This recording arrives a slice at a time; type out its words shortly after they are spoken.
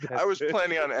I was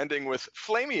planning on ending with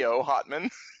Flamio,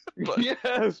 Hotman. But...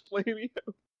 Yes, Flamio.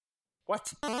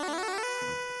 What?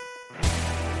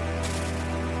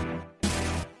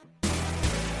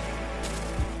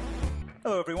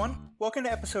 Hello, everyone. Welcome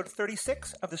to episode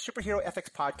 36 of the Superhero Ethics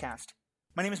Podcast.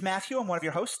 My name is Matthew. I'm one of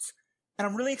your hosts. And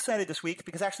I'm really excited this week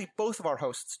because actually both of our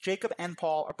hosts, Jacob and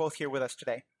Paul, are both here with us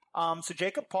today. So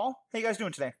Jacob, Paul, how you guys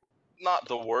doing today? Not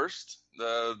the worst.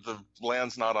 The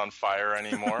land's not on fire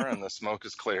anymore and the smoke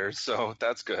is cleared, so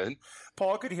that's good.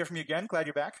 Paul, good to hear from you again. Glad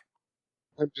you're back.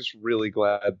 I'm just really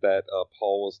glad that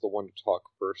Paul was the one to talk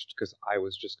first, because I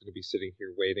was just going to be sitting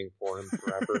here waiting for him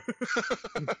forever.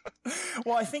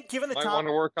 Well, I think given the I want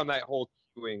to work on that whole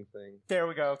queuing thing. There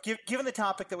we go. Given the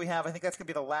topic that we have, I think that's going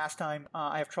to be the last time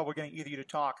I have trouble getting either of you to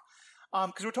talk.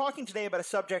 Because we're talking today about a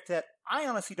subject that I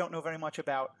honestly don't know very much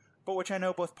about, but which I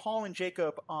know both Paul and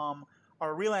Jacob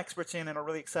are real experts in and are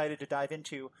really excited to dive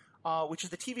into, which is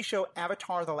the TV show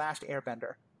Avatar: The Last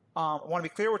Airbender. I want to be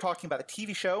clear, we're talking about the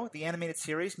TV show, the animated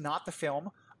series, not the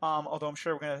film, although I'm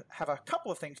sure we're going to have a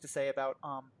couple of things to say about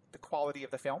the quality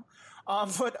of the film.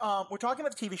 But we're talking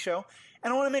about the TV show,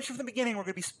 and I want to mention from the beginning we're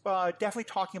going to be definitely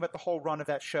talking about the whole run of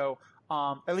that show,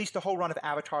 at least the whole run of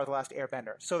Avatar: The Last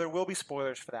Airbender. So there will be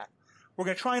spoilers for that. We're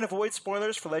going to try and avoid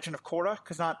spoilers for Legend of Korra,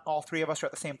 because not all three of us are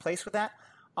at the same place with that.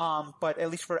 But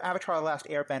at least for Avatar: The Last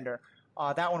Airbender,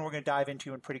 that one we're going to dive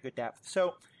into in pretty good depth.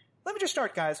 So let me just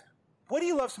start, guys. What do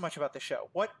you love so much about the show?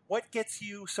 What gets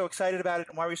you so excited about it,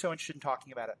 and why were you so interested in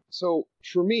talking about it? So,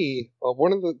 for me,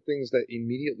 one of the things that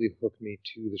immediately hooked me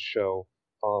to the show,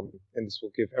 and this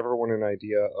will give everyone an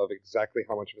idea of exactly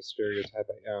how much of a stereotype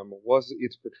I am, was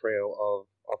its portrayal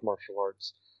of martial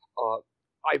arts.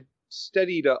 I've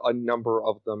studied a number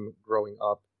of them growing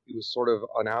up. It was sort of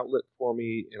an outlet for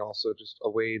me, and also just a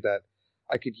way that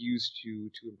I could use to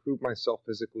improve myself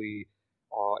physically,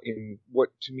 in what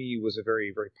to me was a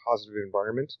very, very positive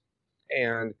environment,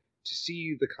 and to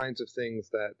see the kinds of things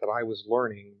that I was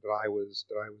learning, that I was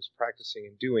practicing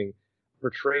and doing,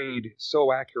 portrayed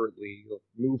so accurately,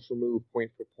 move for move,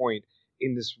 point for point,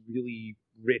 in this really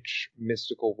rich,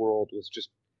 mystical world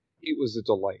it was a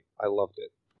delight. I loved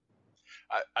it.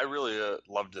 I really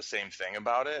loved the same thing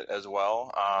about it as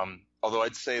well. Although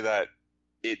I'd say that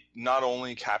it not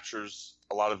only captures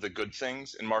a lot of the good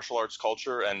things in martial arts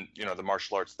culture and, the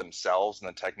martial arts themselves and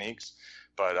the techniques,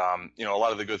 but, a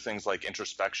lot of the good things like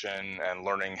introspection and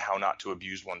learning how not to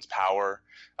abuse one's power.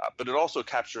 But it also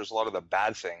captures a lot of the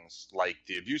bad things, like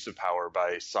the abuse of power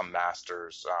by some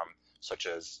masters, such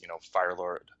as, Fire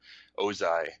Lord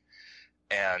Ozai.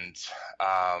 And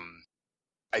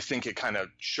I think it kind of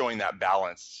showing that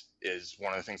balance is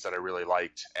one of the things that I really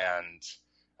liked. And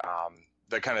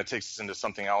that kind of takes us into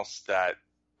something else that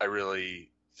I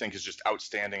really think is just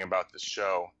outstanding about this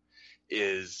show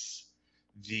is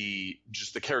the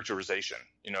characterization,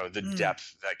 the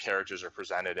depth that characters are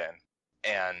presented in.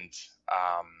 And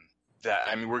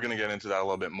we're going to get into that a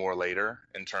little bit more later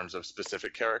in terms of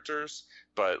specific characters,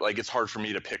 but it's hard for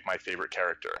me to pick my favorite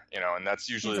character, and that's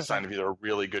usually a sign of either a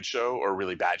really good show or a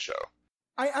really bad show.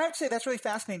 I would say that's really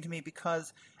fascinating to me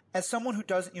because as someone who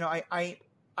does,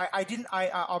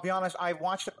 I'll be honest, I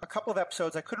watched a couple of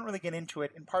episodes. I couldn't really get into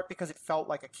it, in part because it felt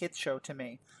like a kid's show to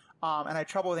me. And I had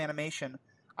trouble with animation.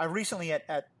 I recently,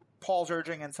 at Paul's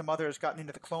urging and some others, gotten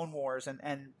into the Clone Wars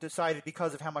and decided,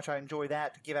 because of how much I enjoy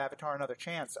that, to give Avatar another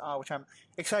chance, which I'm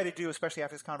excited to do, especially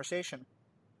after this conversation.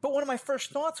 But one of my first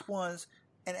thoughts was,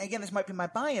 and again, this might be my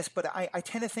bias, but I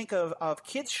tend to think of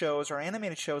kids' shows or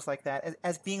animated shows like that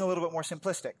as being a little bit more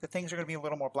simplistic. The things are going to be a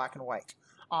little more black and white.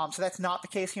 So that's not the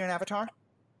case here in Avatar?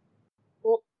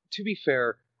 Well, to be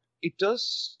fair, it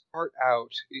does start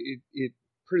out, it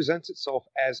presents itself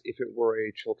as if it were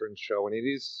a children's show, and it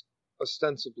is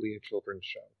ostensibly a children's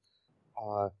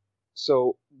show.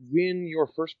 So when you're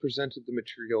first presented the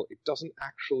material, it doesn't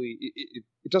actually,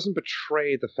 it doesn't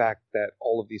betray the fact that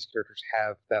all of these characters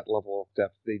have that level of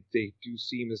depth. They do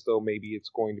seem as though maybe it's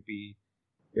going to be,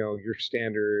 your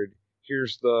standard,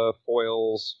 here's the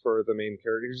foils for the main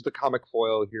character, here's the comic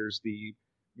foil, here's the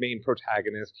main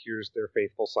protagonist, here's their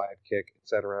faithful sidekick,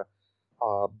 etc.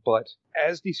 But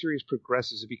as the series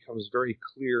progresses, it becomes very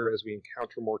clear as we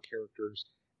encounter more characters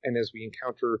and as we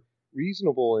encounter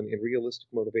reasonable and realistic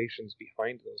motivations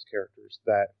behind those characters,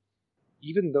 that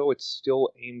even though it's still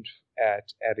aimed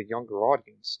at a younger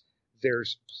audience,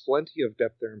 there's plenty of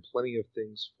depth there and plenty of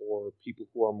things for people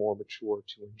who are more mature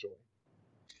to enjoy.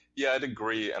 Yeah, I'd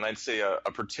agree, and I'd say a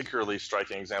particularly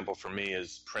striking example for me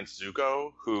is Prince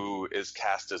Zuko, who is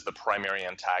cast as the primary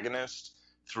antagonist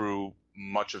through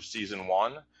much of season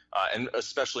one, and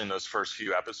especially in those first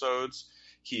few episodes.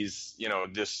 He's,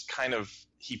 this kind of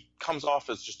he comes off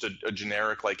as just a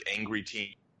generic, like, angry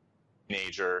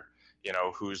teenager,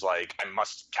 who's like, I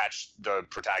must catch the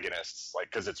protagonists,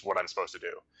 like, because it's what I'm supposed to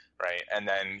do, right? And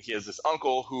then he has this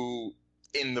uncle who,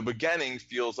 in the beginning,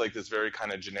 feels like this very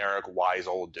kind of generic, wise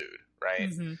old dude, right?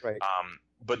 Mm-hmm. Right.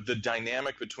 But the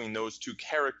dynamic between those two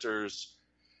characters,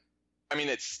 I mean,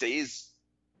 it stays,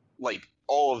 like,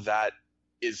 all of that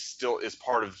is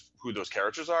part of who those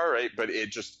characters are, right? But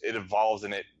it evolves,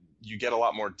 and you get a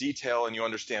lot more detail, and you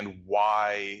understand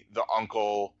why the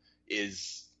uncle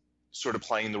is sort of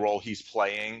playing the role he's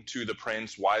playing to the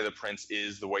prince, why the prince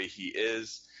is the way he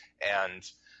is. And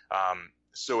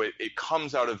so it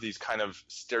comes out of these kind of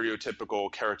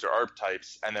stereotypical character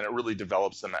archetypes, and then it really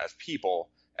develops them as people.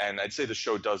 And I'd say the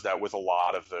show does that with a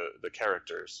lot of the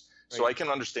characters. Right. So I can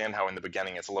understand how in the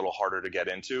beginning it's a little harder to get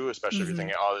into, especially if you're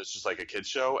thinking, oh, it's just like a kid's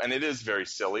show. And it is very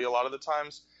silly a lot of the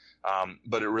times,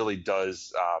 but it really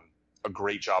does a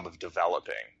great job of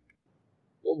developing.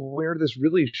 Where this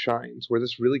really shines, where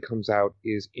this really comes out,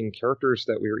 is in characters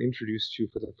that we are introduced to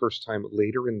for the first time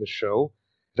later in the show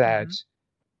that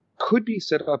could be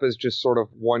set up as just sort of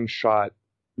one-shot,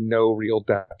 no real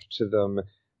depth to them,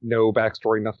 no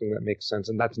backstory, nothing that makes sense,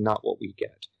 and that's not what we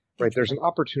get. Right? There's an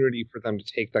opportunity for them to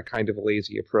take that kind of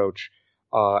lazy approach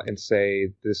and say,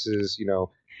 this is,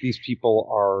 these people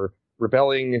are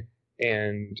rebelling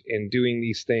and doing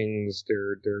these things.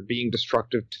 They're being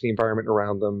destructive to the environment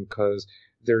around them because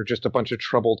they're just a bunch of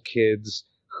troubled kids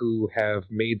who have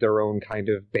made their own kind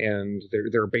of band.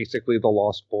 They're basically the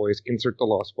Lost Boys. Insert the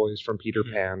Lost Boys from Peter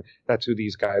Pan. That's who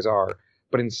these guys are.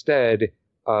 But instead,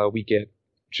 we get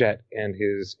Jet and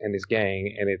his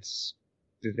gang, and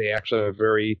they actually have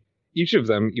each of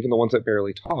them, even the ones that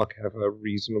barely talk, have a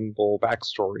reasonable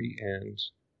backstory. And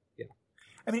yeah,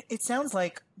 I mean, it sounds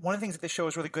like one of the things that the show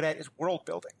is really good at is world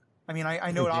building. I mean,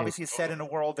 I know it obviously is set in a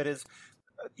world that is,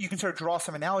 you can sort of draw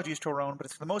some analogies to our own, but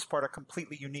it's for the most part a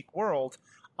completely unique world.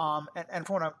 And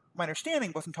from my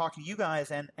understanding, both in talking to you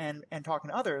guys and talking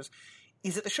to others,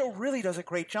 is that the show really does a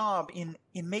great job in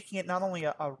making it not only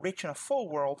a rich and a full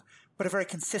world, but a very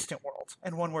consistent world,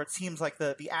 and one where it seems like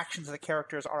the actions of the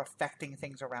characters are affecting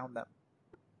things around them.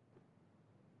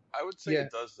 I would say it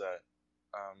does that.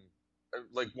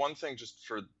 Like, one thing just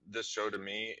for this show to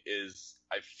me is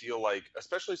I feel like,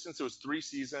 especially since it was 3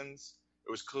 seasons,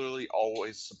 it was clearly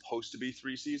always supposed to be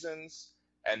 3 seasons,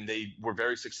 and they were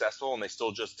very successful, and they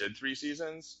still just did 3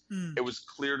 seasons. It was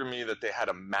clear to me that they had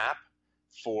a map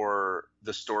for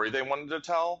the story they wanted to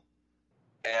tell,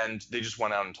 and they just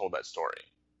went out and told that story.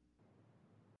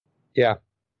 Yeah.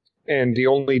 And the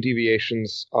only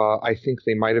deviations I think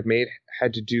they might have made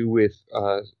had to do with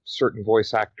a certain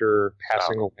voice actor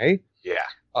passing away.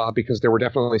 Yeah. Because there were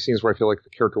definitely scenes where I feel like the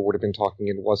character would have been talking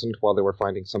and wasn't while they were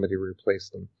finding somebody to replace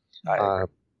them. Yeah.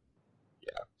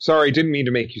 Sorry, didn't mean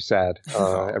to make you sad.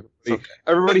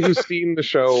 Everybody who's seen the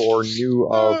show or knew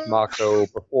of Mako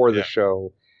before the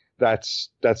show, that's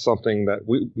something that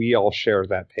we all share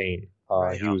that pain.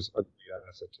 He was a great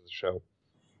asset to the show.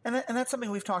 And that's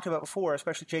something we've talked about before,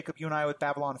 especially Jacob, you and I with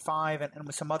Babylon 5 and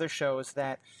with some other shows,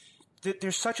 that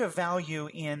there's such a value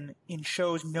in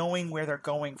shows knowing where they're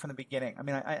going from the beginning. I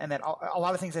mean, and that a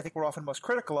lot of things I think we're often most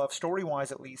critical of,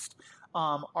 story-wise at least,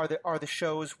 are the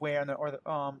shows where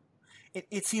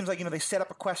it seems like they set up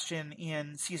a question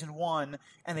in season 1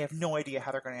 and they have no idea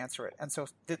how they're going to answer it, and so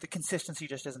the consistency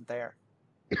just isn't there.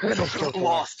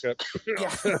 Lost.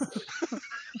 Yeah.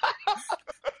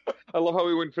 I love how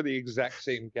we went for the exact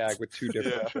same gag with 2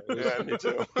 different shows. Yeah, me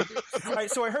too. All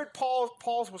right, so I heard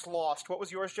Paul's was Lost. What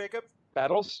was yours, Jacob?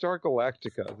 Battlestar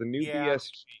Galactica, the new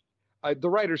BSG. The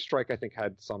writer's strike, I think,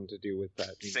 had some to do with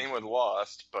that. Same with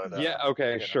Lost, but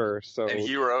sure. So and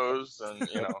Heroes, and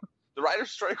the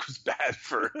writer's strike was bad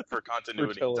for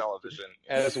continuity in television.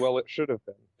 As well, it should have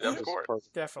been. Yeah, of course,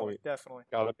 definitely.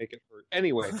 Gotta make it hurt.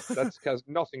 Anyway, that has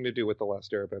nothing to do with The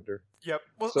Last Airbender. Yep.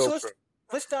 Well, so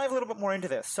let's dive a little bit more into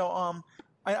this. So,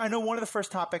 I know one of the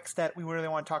first topics that we really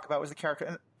want to talk about was the character.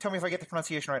 And tell me if I get the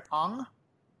pronunciation right. Aang?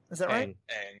 Is that right?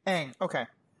 Aang. Okay.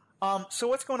 So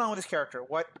what's going on with this character?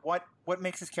 What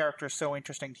makes this character so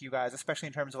interesting to you guys, especially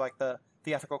in terms of like the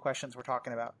ethical questions we're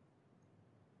talking about?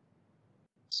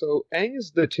 So Aang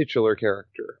is the titular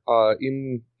character.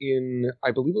 In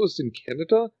I believe it was in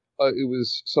Canada, it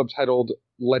was subtitled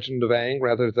Legend of Aang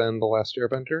rather than The Last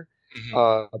Airbender.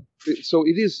 So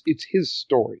it's his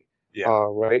story. Yeah.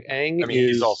 Right? Aang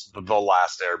he's also the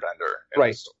last Airbender.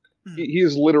 Right. He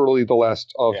is literally the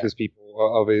last of his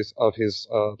people, of his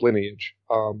lineage,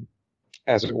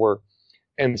 as it were.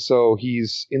 And so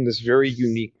he's in this very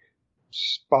unique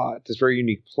spot, this very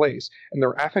unique place. And there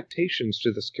are affectations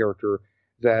to this character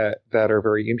that are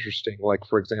very interesting. Like,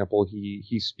 for example,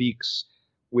 he speaks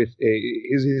with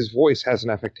his voice has an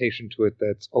affectation to it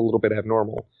that's a little bit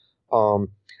abnormal.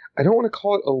 I don't want to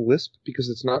call it a lisp because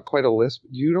it's not quite a lisp.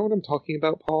 Do you know what I'm talking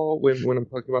about, Paul, when I'm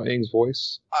talking about Aang's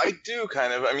voice? I do,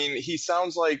 kind of. I mean, he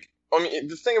sounds like... I mean,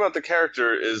 the thing about the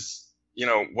character is, you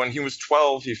know, when he was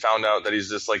 12, he found out that he's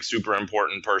this, like, super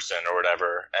important person or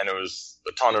whatever, and it was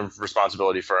a ton of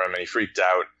responsibility for him, and he freaked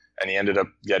out, and he ended up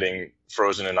getting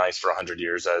frozen in ice for 100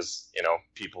 years, as, you know,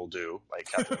 people do, like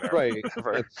Captain America.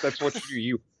 Right. That's what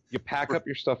you do. You pack up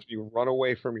your stuff and you run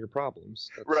away from your problems.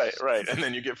 Right. And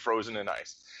then you get frozen in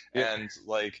ice. Yeah. And,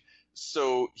 like,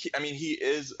 so, he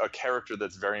is a character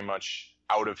that's very much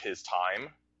out of his time,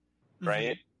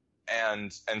 right? Mm-hmm.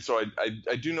 And so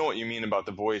I do know what you mean about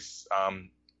the voice.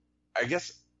 I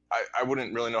guess I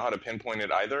wouldn't really know how to pinpoint it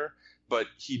either, but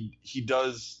he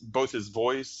does, both his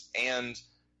voice and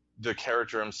the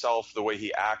character himself, the way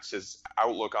he acts, his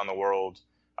outlook on the world,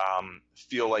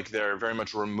 feel like they're very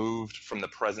much removed from the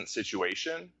present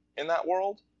situation in that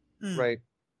world. Right.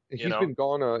 He's been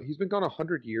gone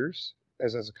 100 years,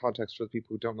 as a context for the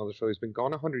people who don't know the show. He's been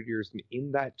gone 100 years, and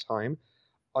in that time,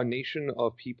 a nation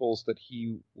of peoples that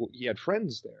he had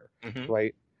friends there, mm-hmm.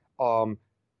 right?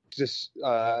 Just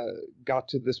got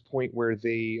to this point where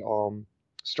they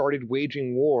started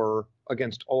waging war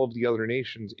against all of the other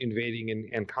nations, invading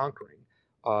and conquering.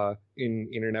 In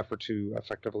an effort to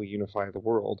effectively unify the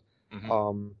world,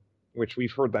 mm-hmm. Which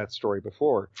we've heard that story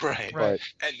before. Right.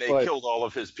 And they killed all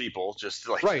of his people, just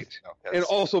like... Right. And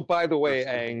also, by the way,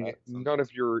 Aang, none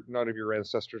of your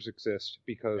ancestors exist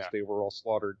because they were all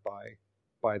slaughtered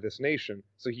by this nation.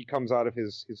 So he comes out of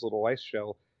his little ice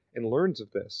shell and learns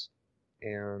of this.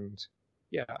 And,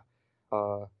 yeah.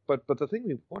 But the thing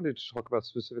we wanted to talk about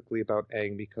specifically about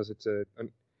Aang, because it's a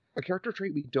character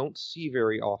trait we don't see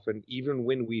very often, even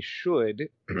when we should,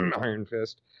 Iron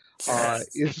Fist,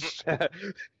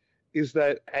 is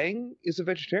that Aang is a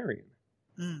vegetarian.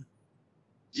 Mm.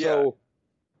 So,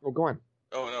 go on.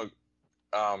 Oh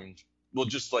no, well,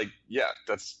 just like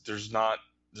there's not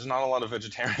a lot of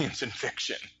vegetarians in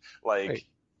fiction. Like, right.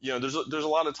 You know, there's a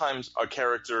lot of times a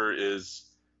character is,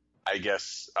 I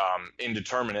guess,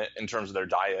 indeterminate in terms of their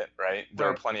diet. Right? There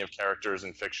are plenty of characters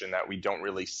in fiction that we don't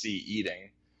really see eating.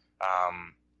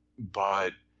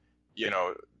 But, you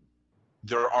know,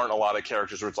 there aren't a lot of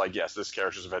characters where it's like, yes, this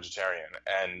character's a vegetarian.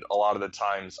 And a lot of the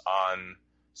times on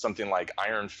something like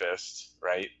Iron Fist,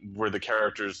 right, where the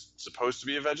character's supposed to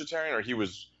be a vegetarian, or he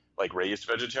was, like, raised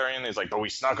vegetarian, he's like, but we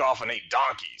snuck off and ate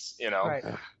donkeys, you know? Right.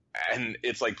 And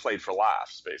it's, like, played for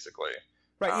laughs, basically.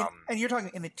 Right, and you're talking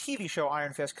in the TV show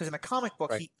Iron Fist, because in the comic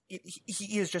book,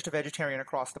 he is just a vegetarian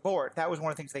across the board. That was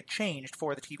one of the things they changed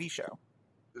for the TV show.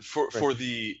 For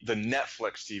the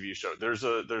Netflix TV show, there's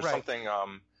something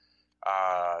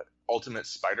Ultimate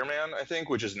Spider-Man, I think,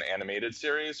 which is an animated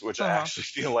series, which I actually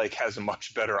feel like has a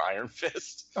much better Iron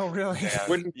Fist. Oh, really?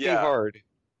 Wouldn't be hard.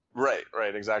 Right,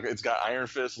 exactly. It's got Iron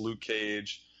Fist, Luke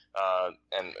Cage,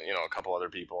 and, you know, a couple other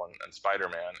people, and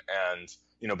Spider-Man, and,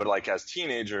 you know, but like as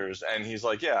teenagers, and he's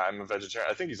like, yeah, I'm a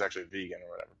vegetarian. I think he's actually vegan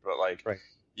or whatever, but like,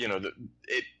 you know,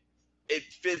 it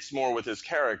fits more with his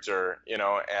character, you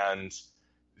know, and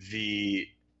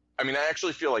I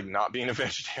actually feel like not being a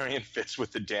vegetarian fits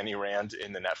with the Danny Rand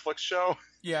in the Netflix show.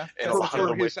 Yeah.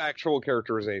 For his actual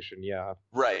characterization, yeah.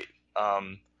 Right.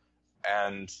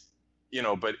 And, you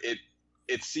know, but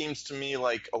it seems to me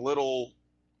like a little,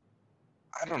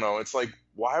 I don't know, it's like,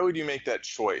 why would you make that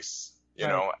choice, you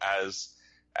know, as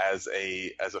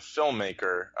a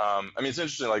filmmaker? It's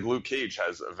interesting, like Luke Cage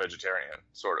has a vegetarian,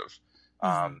 sort of.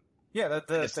 Yeah,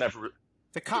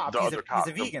 the cop, he's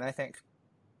a vegan, I think.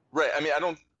 Right. I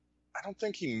don't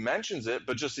think he mentions it,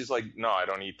 but just he's like, no, I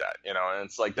don't eat that, you know, and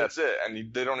it's like, that's it.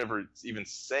 And they don't ever even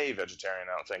say vegetarian,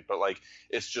 I don't think, but like,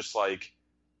 it's just like,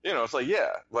 you know, it's like,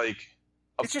 yeah, like.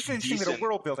 It's just an interesting bit of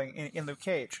world building in Luke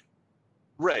Cage.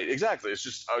 Right, exactly. It's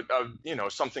just, you know,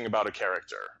 something about a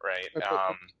character, right?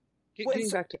 Getting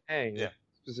back to Aang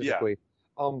specifically.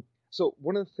 Yeah. So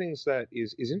one of the things that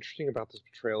is interesting about this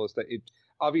portrayal is that it,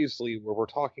 obviously, where we're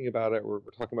talking about it, we're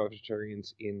talking about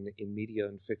vegetarians in media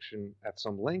and fiction at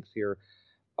some length here,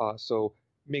 so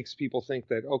makes people think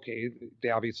that, okay, they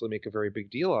obviously make a very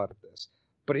big deal out of this.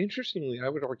 But interestingly, I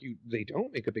would argue they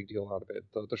don't make a big deal out of it.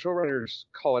 The showrunners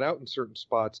call it out in certain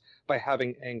spots by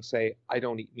having Aang say, I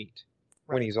don't eat meat,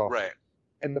 when he's off. Right.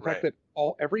 And the fact that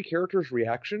every character's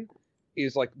reaction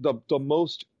is like the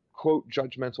most, quote,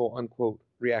 judgmental, unquote,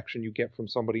 reaction you get from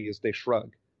somebody is they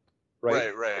shrug.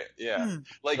 Right, yeah.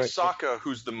 Like Sokka,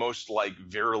 who's the most, like,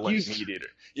 virulent meat eater.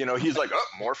 You know, he's like, oh,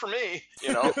 more for me,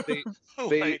 you know?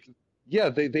 Yeah,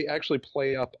 they actually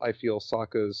play up, I feel,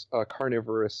 Sokka's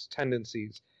carnivorous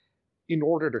tendencies in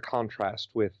order to contrast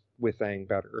with Aang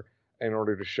better, in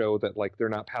order to show that like they're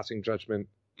not passing judgment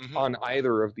on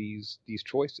either of these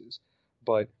choices.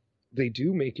 But they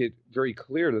do make it very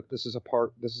clear that this is a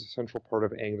central part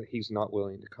of Aang that he's not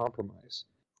willing to compromise.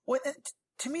 Well,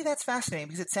 to me, that's fascinating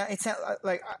because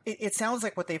it sounds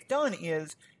like what they've done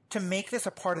is to make this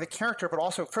a part of the character, but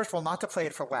also, first of all, not to play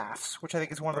it for laughs, which I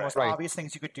think is one of the most obvious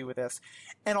things you could do with this,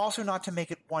 and also not to make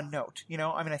it one note. You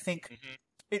know, I mean, I think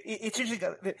it's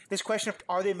interesting. This question of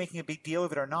are they making a big deal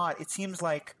of it or not? It seems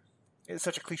like it's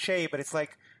such a cliche, but it's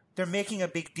like they're making a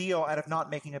big deal out of not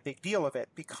making a big deal of it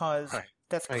because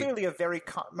that's clearly a very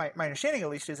my understanding at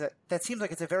least is that seems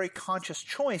like it's a very conscious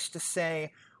choice to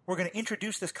say we're going to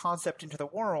introduce this concept into the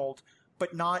world,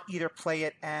 but not either play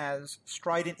it as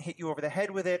strident, hit you over the head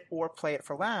with it, or play it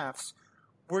for laughs.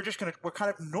 We're kind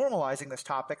of normalizing this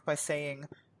topic by saying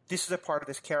this is a part of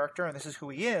this character and this is who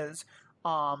he is,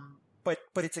 but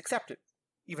it's accepted,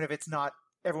 even if it's not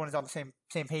everyone is on the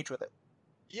same page with it.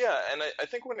 Yeah, and I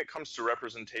think when it comes to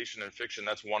representation in fiction,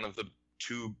 that's one of the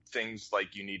two things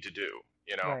like you need to do.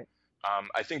 You know,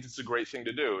 I think it's a great thing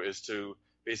to do is to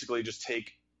basically just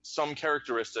take some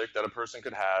characteristic that a person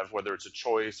could have, whether it's a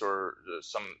choice or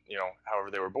some, you know,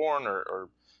 however they were born or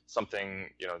something,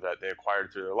 you know, that they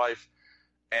acquired through their life,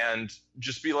 and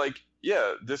just be like,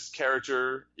 yeah, this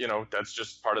character, you know, that's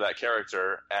just part of that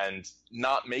character, and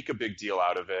not make a big deal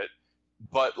out of it,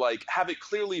 but like have it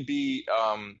clearly be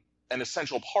an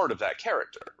essential part of that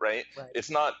character, right? It's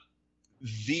not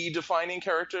the defining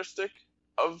characteristic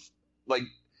of, like,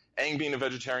 Aang being a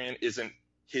vegetarian isn't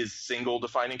his single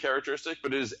defining characteristic,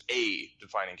 but it is a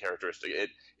defining characteristic.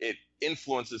 It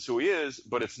influences who he is,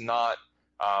 but it's not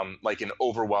like an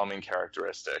overwhelming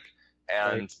characteristic.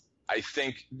 And I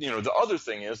think, you know, the other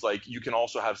thing is, like, you can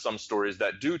also have some stories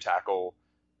that do tackle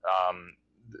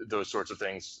those sorts of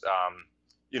things.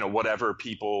 You know, whatever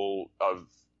people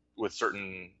with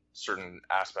certain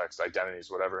aspects,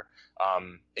 identities, whatever,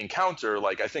 encounter.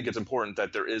 Like, I think it's important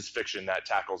that there is fiction that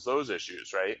tackles those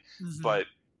issues, right? But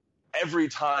every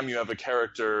time you have a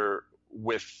character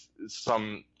with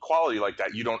some quality like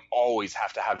that, you don't always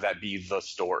have to have that be the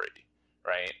story,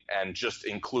 right? And just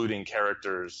including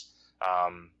characters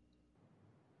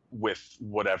with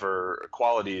whatever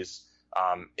qualities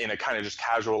in a kind of just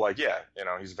casual, like, yeah, you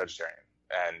know, he's a vegetarian,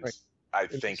 and I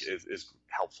think is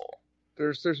helpful.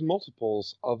 There's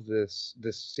multiples of this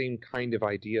same kind of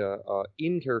idea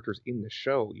in characters in the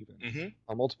show, even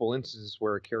multiple instances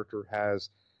where a character has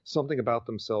something about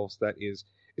themselves that is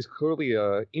clearly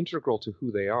integral to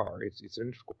who they are. It's an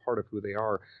integral part of who they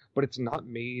are, but it's not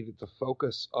made the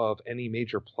focus of any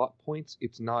major plot points.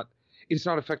 It's not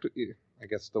effective. I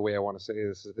guess the way I want to say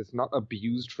this is it's not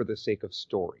abused for the sake of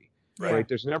story. Right?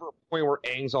 There's never a point where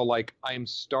Aang's all like, I'm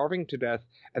starving to death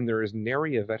and there is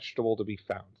nary a vegetable to be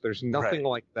found. There's nothing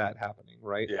like that happening,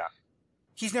 right? Yeah.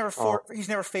 He's never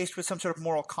faced with some sort of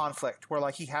moral conflict where,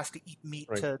 like, he has to eat meat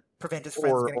to prevent his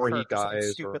friends getting hurt, or he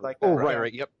dies, stupid like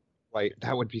that. Yep. Right,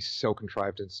 that would be so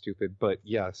contrived and stupid, but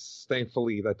yes,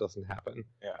 thankfully that doesn't happen.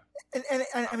 Yeah.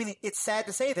 And I mean, it's sad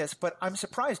to say this, but I'm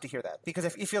surprised to hear that, because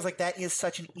it feels like that is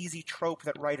such an easy trope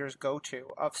that writers go to,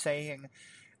 of saying,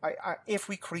 if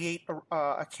we create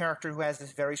a character who has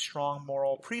this very strong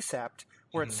moral precept,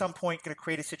 we're at some point going to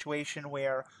create a situation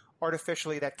where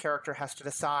artificially that character has to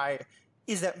decide,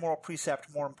 is that moral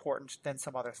precept more important than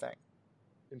some other thing?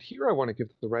 And here I want to give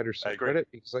the writers some credit,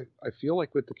 because I feel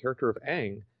like with the character of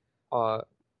Aang,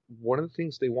 one of the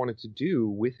things they wanted to do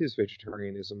with his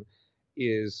vegetarianism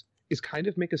is kind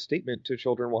of make a statement to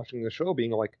children watching the show,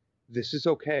 being like, this is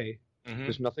okay.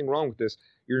 There's nothing wrong with this.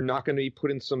 You're not going to be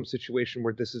put in some situation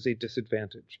where this is a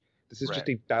disadvantage. This is just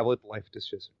a valid life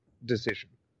decision.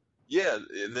 Yeah,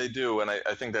 they do, and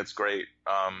I think that's great.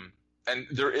 And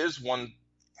there is one...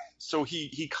 So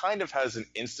he kind of has an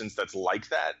instance that's like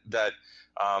that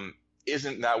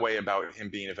isn't that way about him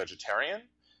being a vegetarian,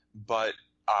 but...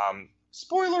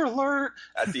 spoiler alert,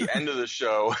 at the end of the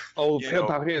show...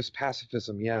 about his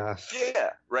pacifism, yeah.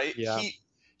 Yeah, right? Yeah.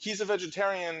 He's a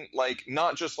vegetarian, like,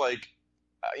 not just like,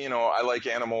 I like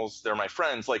animals, they're my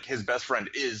friends. Like, his best friend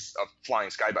is a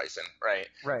flying sky bison, right?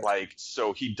 Right. Like,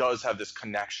 so he does have this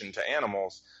connection to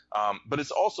animals. But it's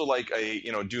also like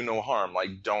do no harm,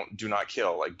 like, do not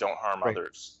kill, like, don't harm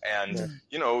others. And,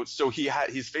 so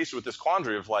he's faced with this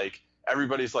quandary of, like,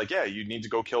 everybody's like, yeah, you need to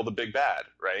go kill the big bad,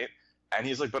 right? And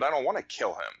he's like, but I don't want to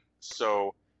kill him.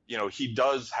 So, he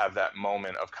does have that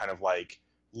moment of kind of like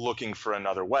looking for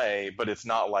another way, but it's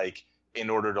not like in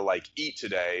order to like eat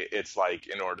today, it's like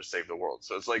in order to save the world.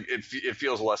 So it's like it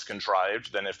feels less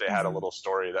contrived than if they had a little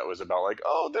story that was about like,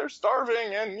 oh, they're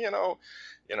starving and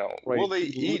Right. will they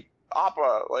eat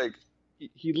Appa? Like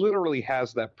he literally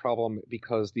has that problem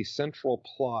because the central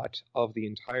plot of the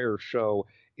entire show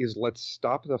is let's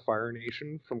stop the Fire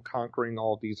Nation from conquering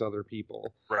all of these other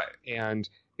people. Right. And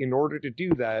in order to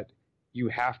do that, you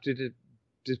have to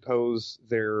depose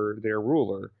their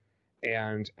ruler.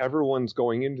 And everyone's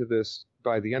going into this,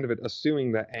 by the end of it,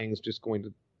 assuming that Aang's just going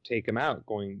to take him out,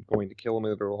 going to kill him,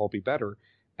 and it'll all be better.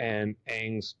 And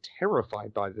Aang's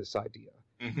terrified by this idea.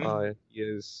 Mm-hmm.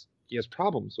 He has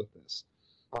problems with this.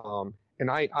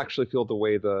 And I actually feel the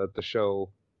way the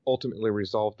show ultimately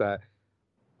resolved that.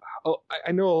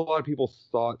 I know a lot of people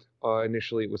thought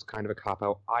initially it was kind of a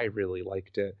cop-out. I really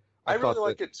liked it. I really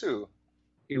like it too.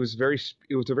 It was a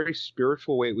very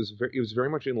spiritual way. It was very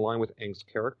much in line with Aang's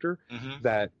character,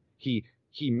 that he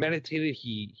meditated,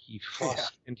 he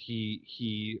fussed, and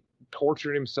he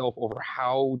tortured himself over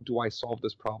how do I solve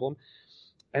this problem,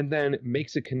 and then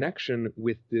makes a connection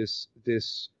with this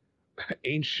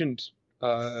ancient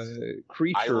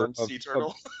creature Island sea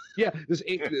turtle.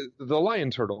 The lion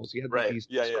turtles. You had these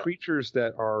creatures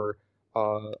that are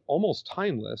almost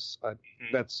timeless.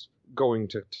 That's going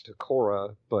to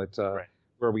Korra, but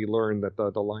where we learn that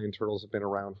the lion turtles have been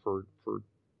around for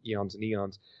eons and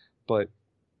eons, but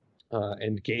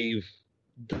and gave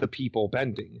the people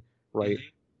bending, right?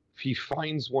 He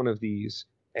finds one of these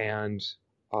and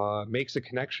makes a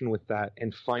connection with that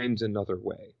and finds another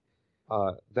way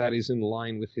that is in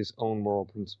line with his own moral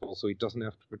principles, so he doesn't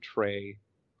have to betray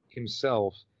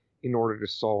himself in order to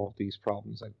solve these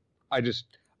problems. I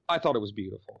thought it was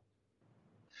beautiful.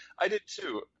 I did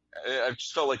too. I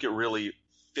just felt like it really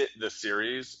fit the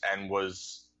series and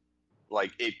was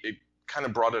like it kind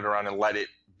of brought it around and let it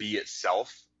be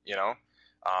itself,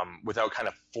 without kind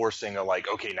of forcing a like,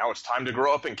 okay, now it's time to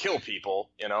grow up and kill people,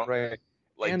 Right.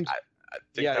 Like I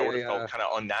think that would have felt kind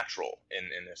of unnatural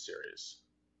in this series.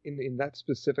 In that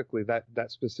specifically,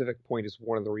 that specific point is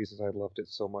one of the reasons I loved it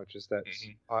so much, is that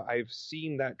I've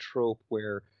seen that trope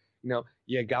where,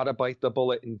 you gotta bite the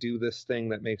bullet and do this thing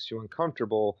that makes you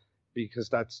uncomfortable because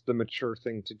that's the mature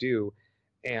thing to do.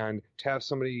 And to have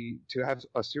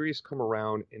a series come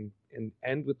around and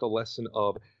end with the lesson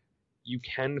of you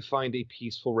can find a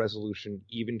peaceful resolution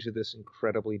even to this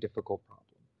incredibly difficult problem.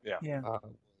 Yeah.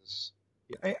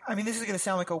 I mean, this is going to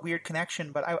sound like a weird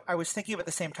connection, but I was thinking about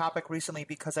the same topic recently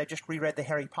because I just reread the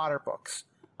Harry Potter books.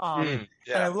 And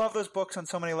I love those books on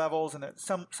so many levels, and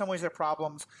some ways they're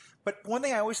problems. But one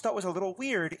thing I always thought was a little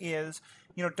weird is,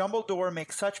 Dumbledore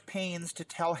makes such pains to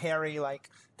tell Harry, like,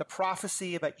 the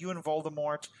prophecy about you and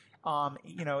Voldemort,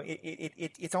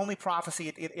 it's only prophecy.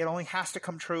 It only has to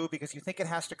come true because you think it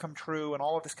has to come true, and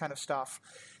all of this kind of stuff.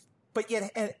 But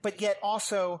yet you got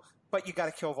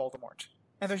to kill Voldemort.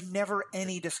 And there's never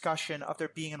any discussion of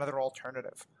there being another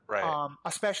alternative. Right.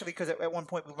 Especially because at one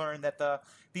point we learned that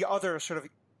the other sort of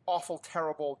awful,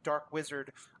 terrible, dark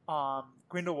wizard,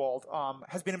 Grindelwald,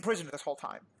 has been imprisoned this whole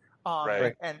time.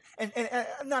 Right. And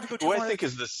not to go too Who far. I think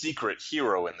is the secret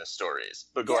hero in the stories.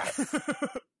 But go ahead.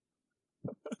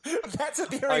 That's a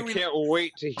theory. I can't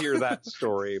wait to hear that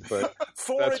story, but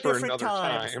that's for another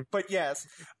time. But yes.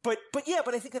 But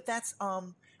I think that's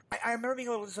I remember being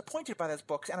a little disappointed by those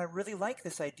books, and I really like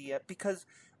this idea because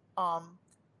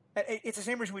it's the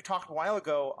same reason we talked a while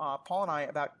ago, Paul and I,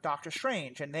 about Doctor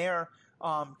Strange. And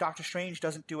Doctor Strange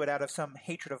doesn't do it out of some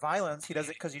hatred of violence. He does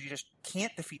it because you just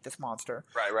can't defeat this monster.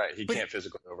 Right. He can't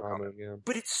physically overcome it. Yeah.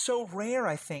 But it's so rare,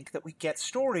 I think, that we get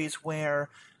stories where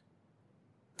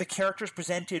the character's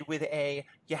presented with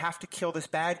you have to kill this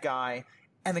bad guy,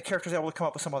 and the character's able to come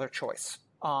up with some other choice.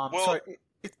 Go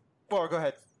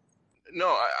ahead. No,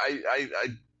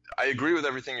 I agree with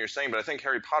everything you're saying, but I think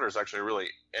Harry Potter is actually a really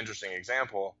interesting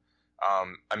example.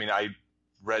 I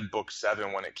read book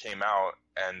 7 when it came out,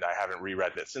 and I haven't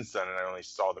reread it since then, and I only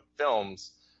saw the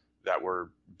films that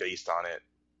were based on it,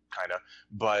 kind of.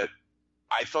 But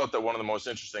I thought that one of the most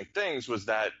interesting things was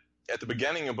that at the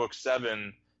beginning of book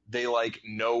 7, they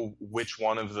know which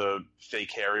one of the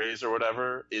fake Harrys or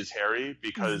whatever is Harry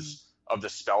because of the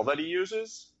spell that he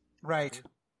uses. Right.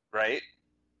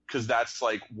 Because that's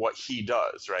what he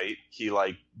does, right? He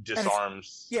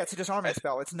disarms. It's a disarming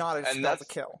spell. It's not a spell to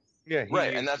kill. Yeah,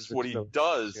 right, and that's what he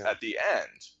does at the end,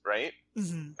 right?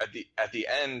 Mm-hmm. At the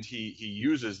end, he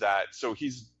uses that, so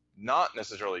he's not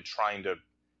necessarily trying to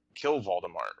kill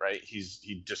Voldemort, right?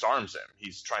 He disarms him.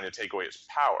 He's trying to take away his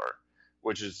power,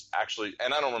 which is actually,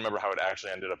 and I don't remember how it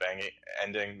actually ended up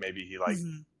ending. Maybe he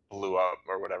blew up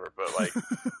or whatever,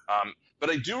 but But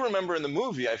I do remember in the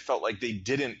movie, I felt like they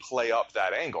didn't play up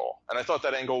that angle. And I thought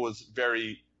that angle was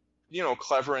very,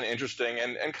 clever and interesting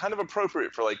and kind of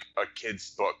appropriate for like a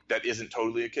kid's book that isn't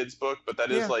totally a kid's book, but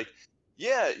that is like,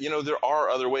 there are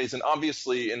other ways. And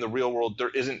obviously in the real world,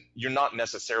 you're not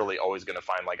necessarily always going to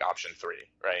find like option 3,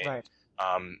 right?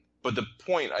 But the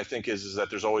point I think is that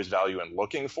there's always value in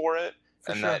looking for it.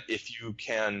 That if you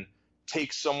can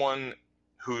take someone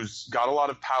who's got a lot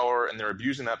of power and they're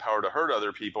abusing that power to hurt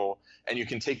other people, and you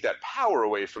can take that power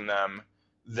away from them,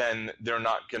 then they're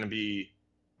not going to be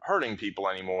hurting people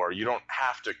anymore. You don't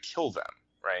have to kill them,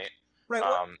 right? Right.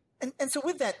 Well, and so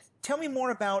with that, tell me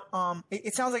more about,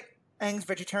 it sounds like Aang's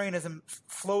vegetarianism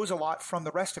flows a lot from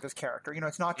the rest of his character.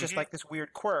 It's not just like this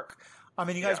weird quirk. I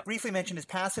mean, you guys briefly mentioned his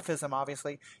pacifism,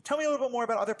 obviously. Tell me a little bit more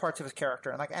about other parts of his character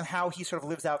and how he sort of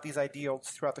lives out these ideals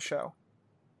throughout the show.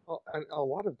 Well, and a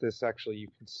lot of this actually you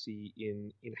can see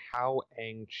in how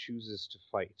Aang chooses to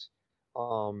fight.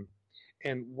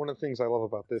 And one of the things I love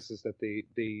about this is that they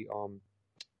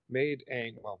made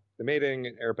Aang, they made Aang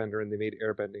an airbender, and they made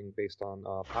airbending based on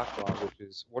Patwa, which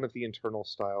is one of the internal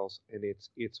styles, and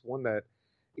it's one that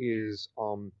is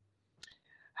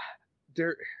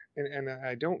there. And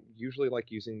I don't usually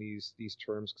like using these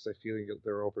terms because I feel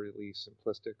they're overly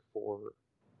simplistic for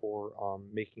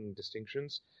making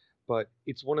distinctions. But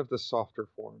it's one of the softer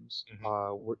forms.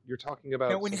 You're talking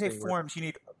about. Now, when you say forms, you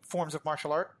need forms of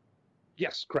martial art?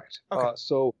 Yes, correct. Okay.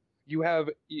 So you have.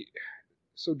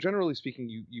 So generally speaking,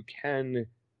 you can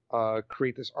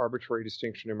create this arbitrary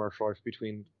distinction in martial arts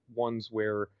between ones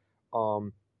where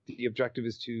the objective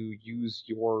is to use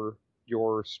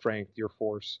your strength, your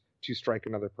force, to strike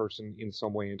another person in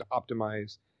some way and to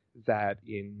optimize that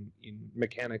in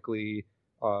mechanically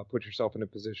put yourself in a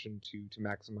position to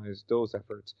maximize those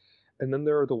efforts. And then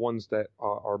there are the ones that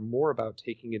are more about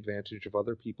taking advantage of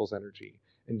other people's energy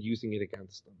and using it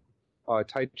against them.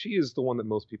 Tai Chi is the one that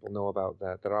most people know about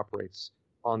that operates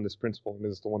on this principle and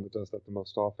is the one that does that the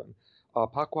most often.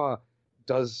 Pakwa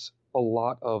does a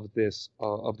lot of this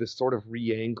sort of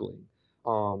re-angling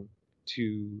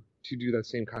to do that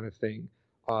same kind of thing,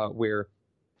 where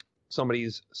somebody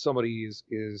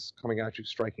is coming at you,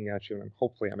 striking at you, and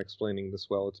hopefully I'm explaining this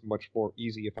well. It's much more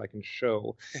easy if I can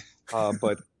show,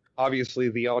 but obviously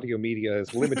the audio media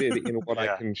is limited in what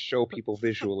I can show people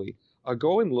visually.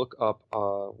 Go and look up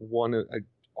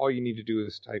all you need to do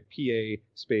is type PA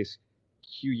space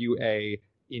QUA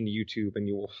in YouTube, and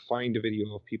you will find a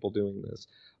video of people doing this.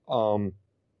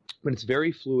 But it's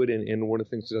very fluid, and one of the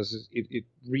things it does is it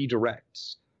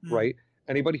redirects, right?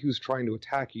 Anybody who's trying to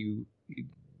attack you,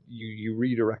 you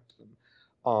redirect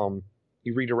them.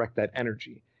 You redirect that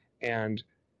energy. And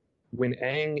when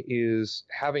Aang is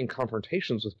having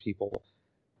confrontations with people,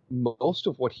 most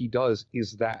of what he does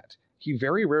is that. He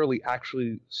very rarely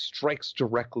actually strikes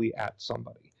directly at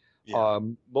somebody.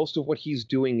 Most of what he's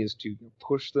doing is to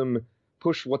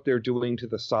push what they're doing to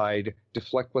the side,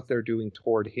 deflect what they're doing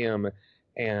toward him,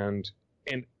 and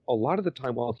a lot of the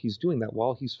time while he's doing that,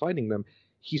 while he's fighting them,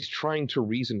 he's trying to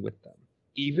reason with them.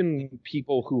 Even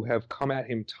people who have come at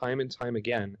him time and time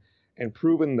again and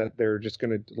proven that they're just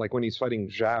going to, like when he's fighting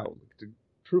Zhao,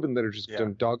 proven that they're just going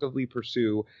to doggedly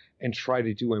pursue and try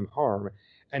to do him harm,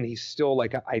 and he's still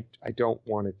like, I don't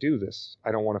want to do this.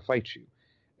 I don't want to fight you.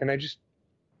 And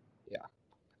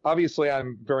obviously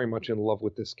I'm very much in love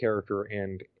with this character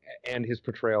and his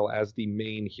portrayal as the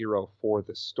main hero for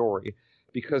this story,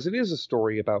 because it is a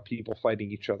story about people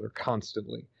fighting each other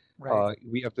constantly. Right.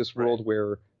 We have this world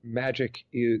where magic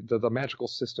is the magical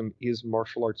system is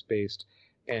martial arts based,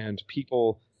 and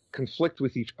people conflict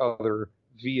with each other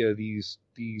via these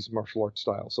martial arts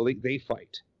styles. So they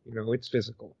fight. It's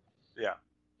physical. Yeah.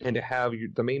 And to have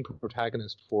the main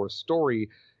protagonist for a story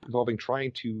involving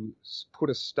trying to put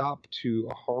a stop to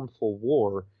a harmful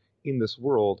war in this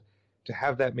world, to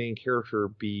have that main character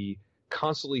be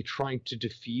constantly trying to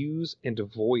diffuse and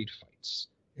avoid fights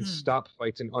and stop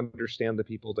fights and understand the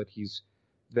people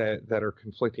that are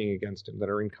conflicting against him, that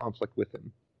are in conflict with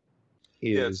him,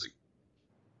 is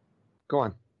go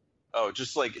on. Oh,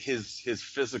 just like his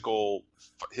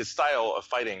style of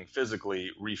fighting physically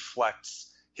reflects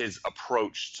his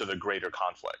approach to the greater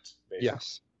conflict. Basically.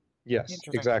 Yes,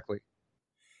 exactly.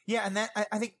 Yeah, and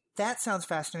I think that sounds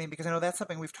fascinating, because I know that's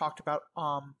something we've talked about,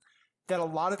 that a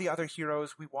lot of the other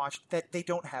heroes we watched, that they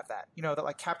don't have that. That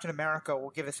like Captain America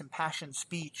will give this impassioned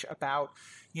speech about,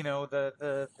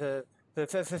 the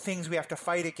things we have to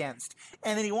fight against.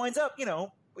 And then he winds up,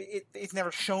 it's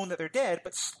never shown that they're dead,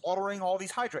 but slaughtering all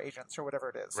these Hydra agents or whatever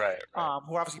it is. Right.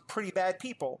 Who are obviously pretty bad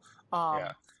people.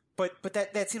 But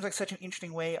that seems like such an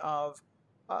interesting way of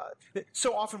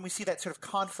so often we see that sort of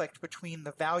conflict between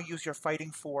the values you're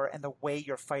fighting for and the way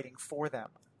you're fighting for them.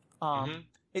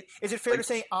 Is it fair to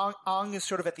say Aang is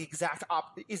sort of at the exact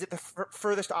is it the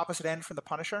furthest opposite end from the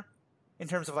Punisher in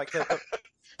terms of like the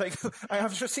like I'm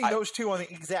just seeing those two on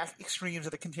the exact extremes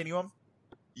of the continuum?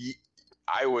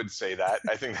 I would say that.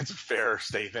 I think that's a fair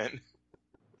statement.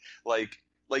 Like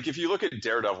if you look at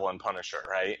Daredevil and Punisher,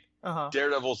 right?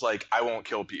 Daredevil's like, I won't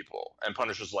kill people, and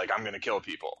Punisher's like, I'm going to kill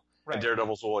people. Right. And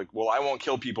Daredevil's like, well, I won't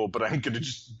kill people, but I'm going to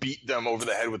just beat them over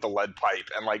the head with a lead pipe,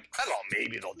 and like, I don't know,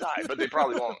 maybe they'll die, but they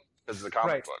probably won't. This is a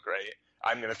comic book, right?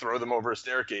 I'm going to throw them over a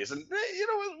staircase, and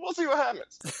we'll see what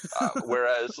happens.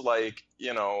 Whereas, like,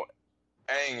 Aang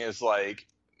is like,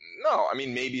 no, I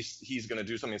mean, maybe he's going to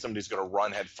do something. Somebody's going to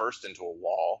run head first into a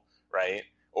wall, right?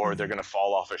 Or they're going to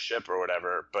fall off a ship or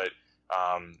whatever. But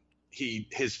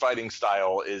his fighting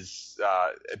style is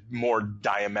more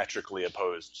diametrically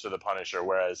opposed to the Punisher,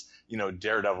 whereas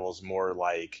Daredevil's more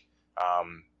like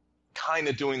kind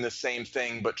of doing the same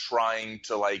thing, but trying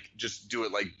to like just do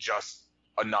it like just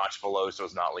a notch below, so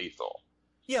it's not lethal.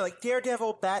 Yeah, like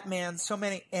Daredevil, Batman, so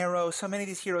many arrows, so many of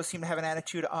these heroes seem to have an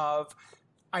attitude of,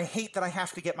 I hate that I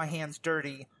have to get my hands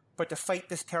dirty, but to fight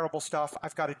this terrible stuff,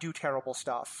 I've got to do terrible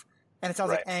stuff. And it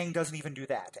sounds like Aang doesn't even do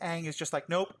that. Aang is just like,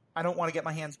 nope, I don't want to get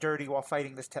my hands dirty while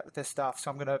fighting this stuff,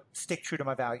 so I'm going to stick true to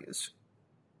my values.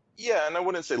 Yeah, and I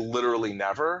wouldn't say literally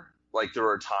never. Like, there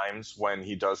are times when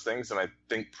he does things, and I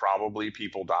think probably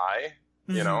people die,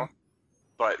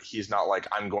 but he's not like,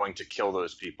 I'm going to kill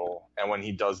those people. And when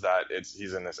he does that,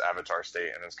 he's in this avatar state,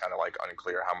 and it's kind of like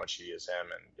unclear how much he is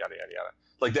him, and yada, yada, yada.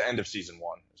 Like the end of season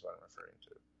 1 is what I'm referring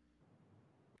to.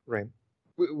 Right.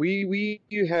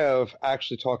 We have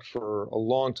actually talked for a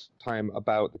long time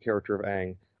about the character of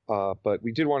Aang, but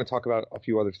we did want to talk about a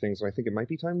few other things, and I think it might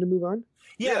be time to move on.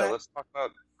 Yeah, let's talk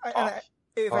about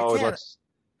if I can,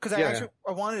 because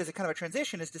I wanted as a kind of a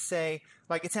transition is to say,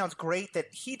 like, it sounds great that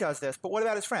he does this, but what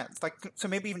about his friends? Like, so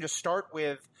maybe even just start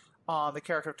with the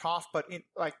character of Toph, but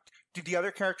do the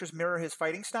other characters mirror his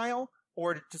fighting style,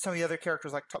 or do some of the other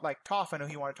characters like Toph, I know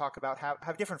you want to talk about,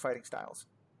 have different fighting styles?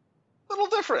 A little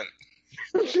different.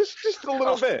 just a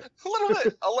little bit. A little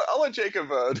bit. I'll let Jacob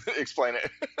explain it.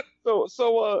 So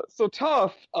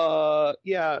Toph,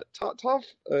 Toph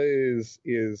is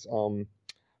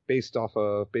based off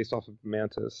of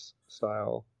Mantis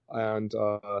style, and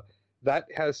that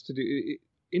has to do.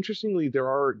 Interestingly, there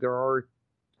are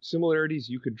similarities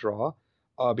you could draw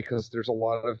because there's a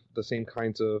lot of the same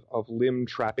kinds of limb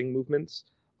trapping movements.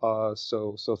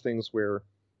 So things where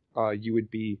you would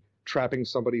be trapping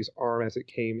somebody's arm as it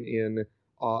came in,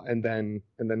 and then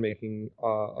making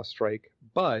a strike.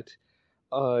 But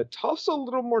Toph's a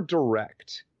little more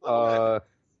direct.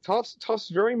 Toph's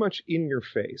very much in your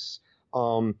face,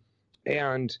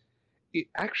 and it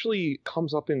actually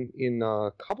comes up in a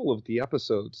couple of the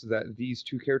episodes that these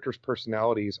two characters'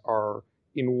 personalities are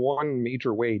in one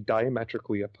major way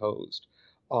diametrically opposed.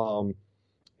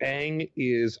 Aang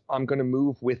is, I'm going to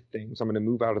move with things. I'm going to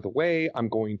move out of the way. I'm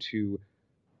going to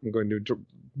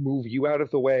move you out of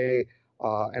the way,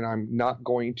 and I'm not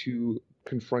going to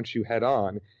confront you head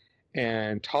on.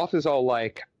 And Toph is all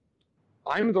like,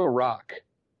 I'm the rock.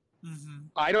 Mm-hmm.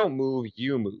 I don't move,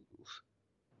 you move.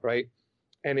 Right?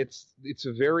 And it's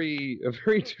a very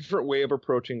different way of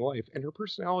approaching life. And her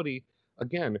personality,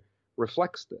 again,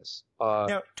 reflects this.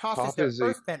 Now, Toph is the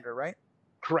earthbender, right?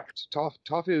 Correct.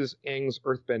 Toph is Aang's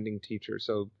earthbending teacher.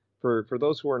 So for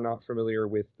those who are not familiar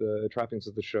with the trappings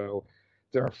of the show,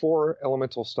 there are 4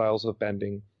 elemental styles of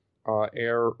bending: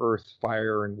 air, earth,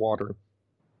 fire, and water.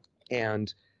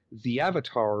 And the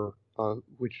avatar,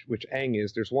 which Aang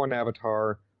is, there's one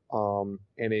avatar, and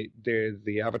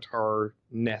the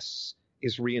avatar-ness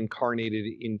is reincarnated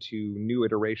into new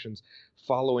iterations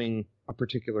following a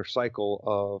particular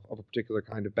cycle of a particular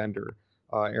kind of bender.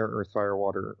 Air, earth, fire,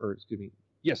 water, or excuse me.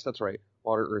 Yes, that's right.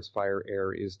 Water, earth, fire,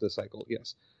 air is the cycle.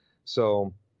 Yes.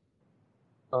 So,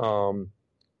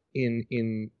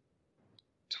 in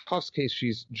Toph's case,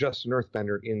 she's just an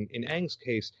earthbender. In Aang's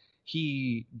case,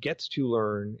 he gets to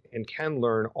learn and can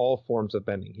learn all forms of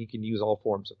bending. He can use all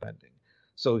forms of bending.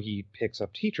 So he picks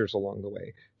up teachers along the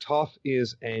way. Toph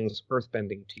is Aang's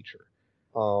earthbending teacher.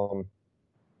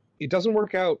 It doesn't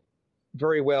work out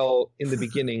very well in the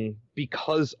beginning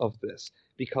because of this,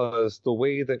 because the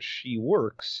way that she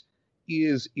works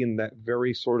is in that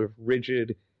very sort of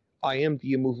rigid, I am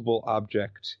the immovable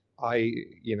object.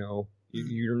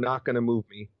 You're not going to move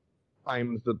me.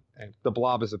 I'm the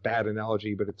Blob is a bad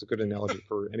analogy, but it's a good analogy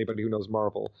for anybody who knows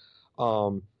Marvel.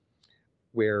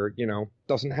 Where,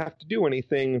 doesn't have to do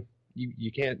anything.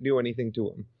 You can't do anything to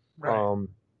him. Right.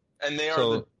 And they are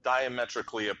the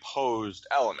diametrically opposed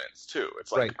elements, too.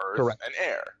 It's like earth and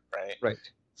air, right? Right.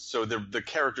 So the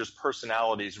characters'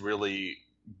 personalities really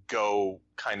go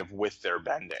kind of with their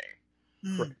bending.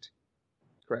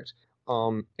 Correct.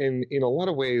 And in a lot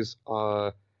of ways,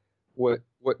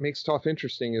 what makes Toph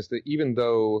interesting is that even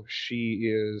though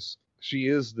she is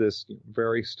this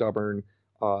very stubborn,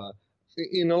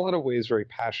 in a lot of ways very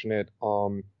passionate,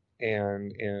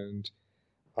 and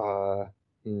how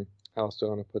else do I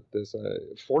want to put this?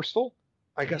 Forceful,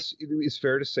 I guess it is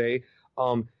fair to say.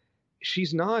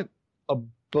 She's not a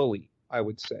bully, I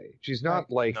would say. She's not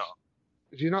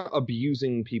she's not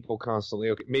abusing people constantly.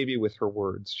 Okay, maybe with her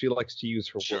words. She likes to use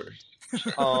her words.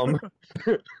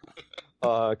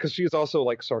 Because she's also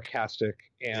like sarcastic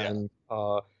and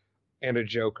a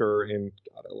joker. And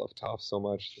God, I love Toph so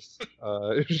much.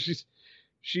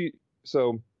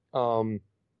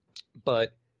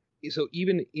 So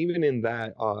even in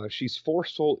that, she's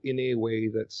forceful in a way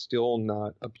that's still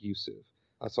not abusive.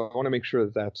 So I want to make sure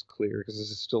that that's clear, because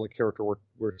this is still a character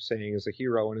we're saying is a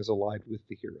hero and is allied with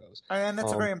the heroes. And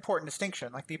that's a very important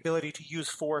distinction, like the ability to use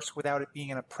force without it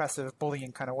being an oppressive,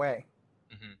 bullying kind of way.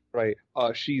 Mm-hmm. Right.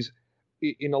 She's,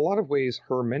 in a lot of ways,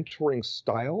 her mentoring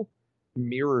style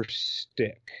mirrors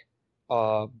Stick,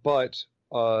 but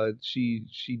she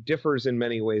differs in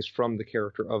many ways from the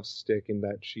character of Stick in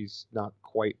that she's not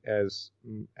quite as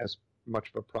much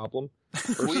of a problem.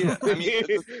 Well, yeah, I mean,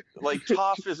 like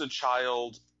Toph is a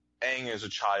child, Aang is a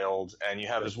child, and you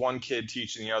have this one kid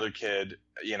teaching the other kid,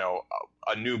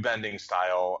 a new bending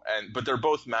style, but they're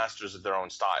both masters of their own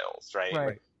styles,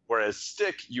 right? Whereas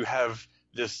Stick, you have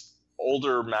this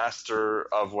older master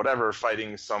of whatever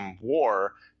fighting some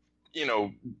war,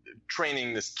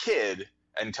 training this kid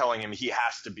and telling him he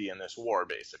has to be in this war,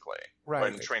 basically,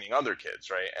 and training other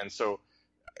kids, right? And so,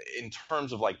 in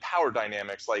terms of like power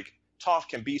dynamics, like Toph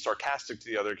can be sarcastic to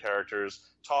the other characters.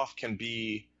 Toph can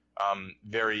be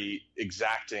very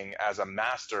exacting as a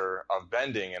master of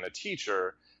bending and a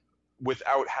teacher,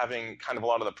 without having kind of a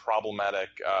lot of the problematic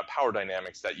power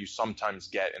dynamics that you sometimes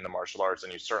get in the martial arts,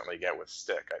 and you certainly get with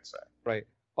Stick, I'd say. Right.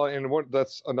 And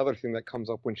that's another thing that comes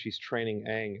up when she's training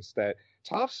Aang, is that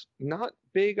Toph's not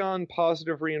big on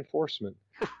positive reinforcement.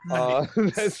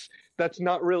 That's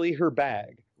not really her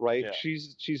bag, right? Yeah.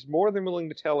 She's more than willing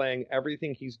to tell Aang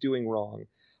everything he's doing wrong.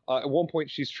 At one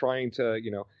point, she's trying to,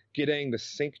 get Aang to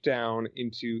sink down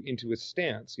into his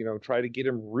stance, try to get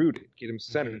him rooted, get him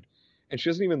centered. Mm-hmm. And she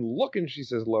doesn't even look, and she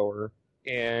says lower.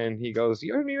 And he goes,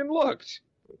 "You haven't even looked."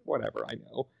 Whatever, I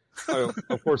know.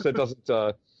 Of course, that doesn't.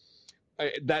 That's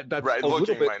right.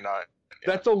 Looking might not.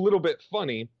 Yeah. That's a little bit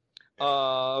funny, in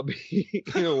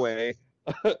a way,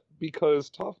 because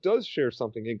Toph does share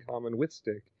something in common with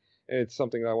Stick, and it's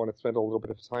something that I want to spend a little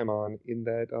bit of time on. In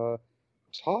that,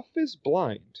 Toph is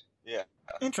blind. Yeah.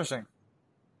 Interesting.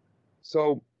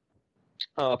 So,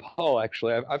 Paul,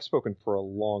 actually, I've spoken for a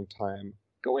long time.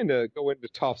 Go into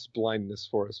Toph's blindness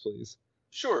for us, please.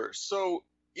 Sure. So,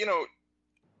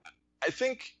 I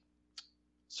think,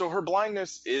 so her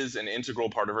blindness is an integral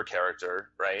part of her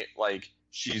character, right? Like,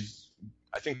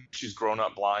 I think she's grown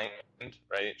up blind,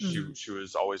 right? Mm-hmm. She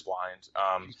was always blind.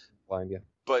 Blind, yeah.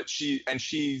 But she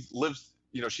lives,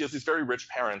 she has these very rich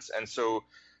parents, and so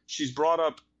she's brought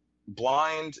up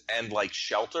blind and, like,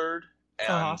 sheltered,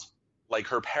 and, like,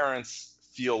 her parents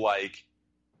feel like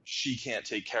she can't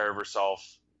take care of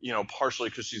herself, partially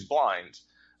because she's blind,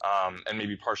 and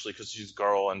maybe partially because she's a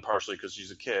girl, and partially because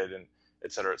she's a kid, and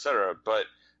et cetera, et cetera. But,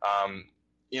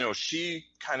 she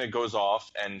kind of goes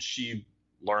off and she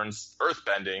learns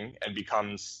earthbending and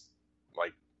becomes,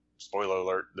 like, spoiler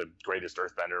alert, the greatest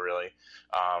earthbender, really,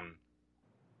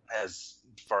 as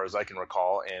far as I can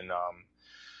recall in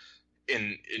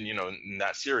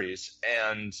that series.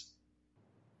 And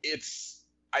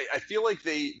I feel like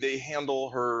they handle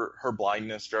her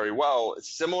blindness very well,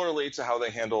 similarly to how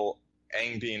they handle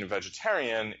Aang being a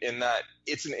vegetarian, in that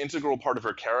it's an integral part of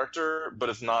her character, but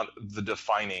it's not the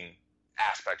defining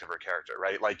aspect of her character,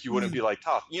 right? Like, you wouldn't be like,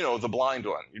 Toph, the blind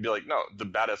one. You'd be like, no, the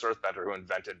badass earthbender who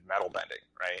invented metal bending,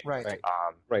 right?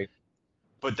 Right.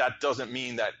 But that doesn't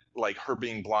mean that, like, her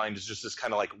being blind is just this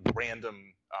kind of, like,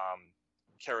 random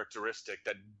characteristic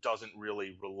that doesn't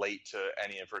really relate to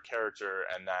any of her character,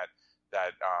 and that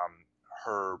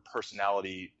her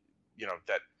personality,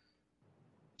 that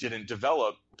didn't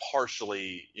develop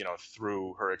partially,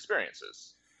 through her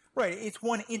experiences. Right. It's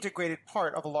one integrated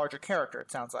part of a larger character,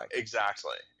 it sounds like.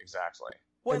 Exactly.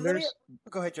 Well,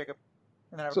 go ahead, Jacob.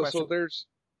 And then I have a question.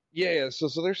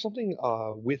 So there's something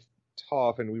with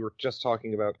Toph, and we were just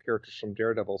talking about characters from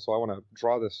Daredevil, so I want to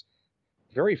draw this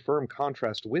very firm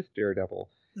contrast with Daredevil,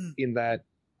 in that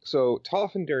So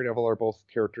Toph and Daredevil are both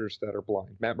characters that are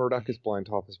blind. Matt Murdock is blind,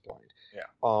 Toph is blind.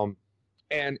 Yeah.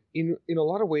 And in a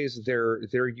lot of ways,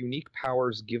 their unique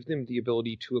powers give them the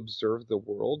ability to observe the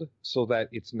world so that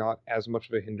it's not as much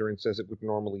of a hindrance as it would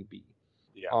normally be.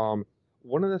 Yeah.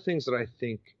 One of the things that I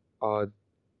think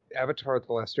Avatar: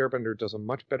 The Last Airbender does a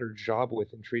much better job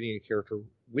with in treating a character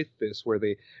with this, where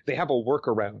they have a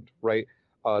workaround, right?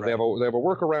 Right. They have a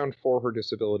workaround for her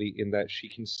disability in that she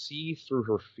can see through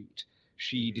her feet.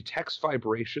 She detects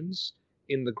vibrations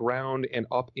in the ground and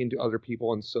up into other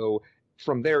people, and so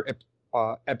from there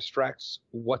abstracts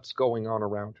what's going on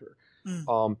around her.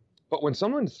 But when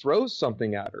someone throws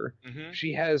something at her,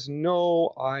 she has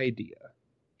no idea.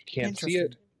 She can't see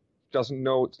it, doesn't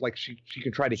know. It's like she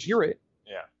can try to hear it.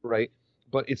 Yeah. Right?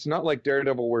 But it's not like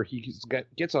Daredevil where he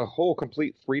gets a whole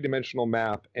complete three-dimensional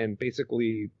map and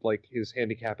basically like his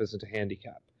handicap isn't a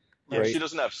handicap. Yeah, right? She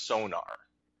doesn't have sonar.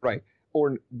 Right.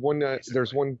 Or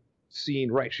there's one scene,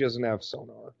 right, she doesn't have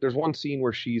sonar. There's one scene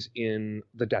where she's in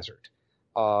the desert.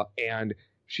 And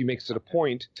she makes it a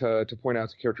point to point out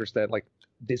to characters that like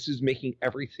this is making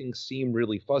everything seem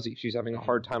really fuzzy. She's having a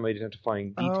hard time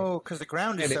identifying detail. Oh, because the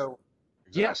ground is so...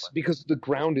 Exactly. Yes, because the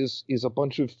ground is a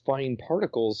bunch of fine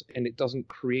particles, and it doesn't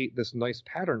create this nice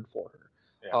pattern for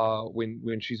her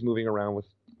when she's moving around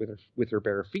with her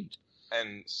bare feet.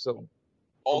 And so,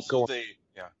 also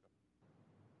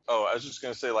Oh, I was just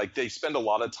gonna say, like, they spend a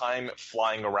lot of time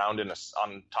flying around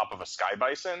on top of a sky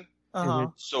bison.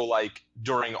 So, like,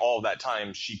 during all that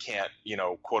time, she can't,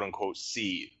 quote unquote,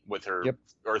 see with her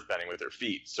earthbending with her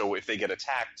feet. So if they get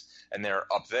attacked and they're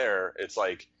up there, it's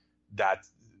like that.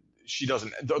 She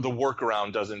doesn't. The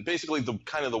workaround doesn't. Basically, the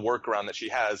workaround that she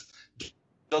has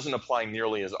doesn't apply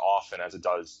nearly as often as it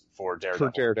does for Daredevil.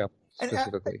 For Daredevil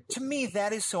specifically. And, to me,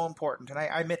 that is so important, and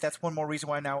I admit that's one more reason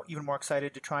why I'm now even more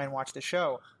excited to try and watch the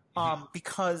show.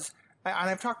 Because, and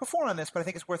I've talked before on this, but I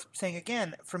think it's worth saying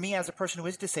again, for me as a person who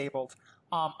is disabled,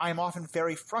 I'm often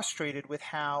very frustrated with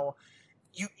how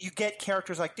you get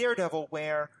characters like Daredevil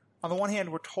where, on the one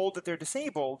hand, we're told that they're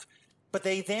disabled, but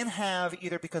they then have,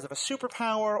 either because of a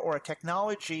superpower or a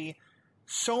technology,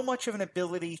 so much of an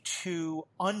ability to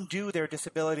undo their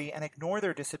disability and ignore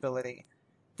their disability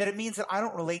that it means that I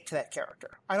don't relate to that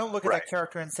character. I don't look at that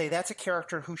character and say, that's a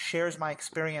character who shares my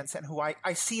experience and who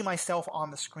I see myself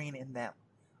on the screen in them.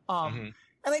 And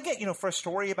I get, for a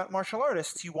story about martial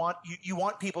artists, you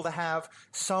want people to have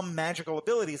some magical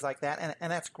abilities like that,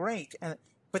 and that's great.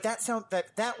 But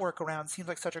that workaround seems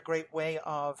like such a great way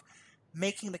of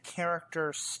making the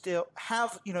character still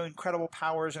have, incredible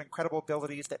powers and incredible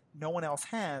abilities that no one else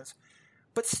has,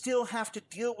 but still have to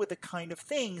deal with the kind of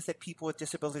things that people with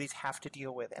disabilities have to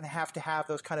deal with, and have to have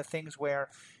those kind of things where,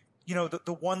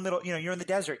 the one little, you're in the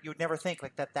desert, you would never think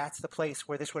like that's the place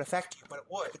where this would affect you, but it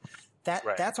would.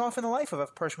 That's often the life of a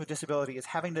person with disability, is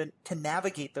having to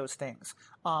navigate those things.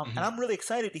 And I'm really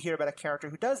excited to hear about a character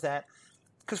who does that,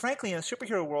 because frankly, in the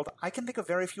superhero world, I can think of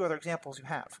very few other examples who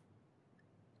have.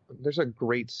 There's a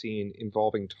great scene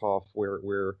involving Toph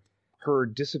where her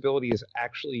disability is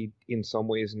actually in some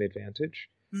ways an advantage.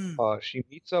 She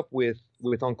meets up with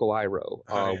Uncle Iroh,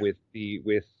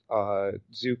 with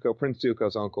Zuko, Prince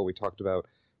Zuko's uncle. We talked about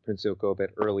Prince Zuko a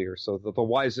bit earlier. So the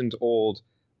wizened old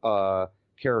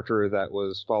character that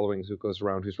was following Zuko's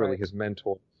around, who's really his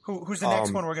mentor. Who's the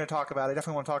next one we're going to talk about? I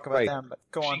definitely want to talk about them, but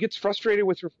go on. She gets frustrated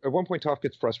with her. At one point, Toph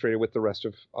gets frustrated with the rest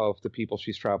of the people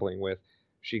she's traveling with.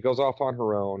 She goes off on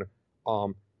her own,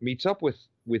 meets up with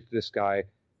this guy,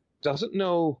 doesn't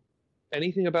know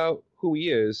anything about who he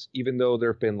is, even though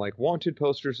there have been like wanted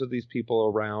posters of these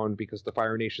people around because the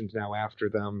Fire Nation's now after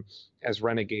them as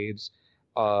renegades.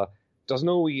 Doesn't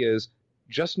know who he is,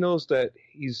 just knows that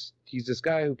he's this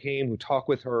guy who came, who talked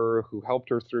with her, who helped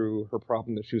her through her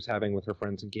problem that she was having with her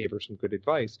friends and gave her some good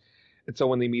advice. And so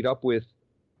when they meet up with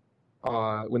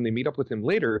him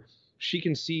later, she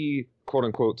can see, quote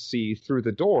unquote, see through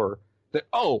the door that,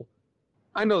 oh,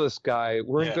 I know this guy.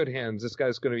 We're in good hands. This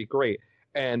guy's going to be great.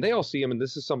 And they all see him, and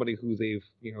this is somebody who they've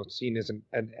seen as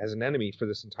an enemy for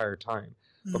this entire time.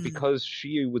 But because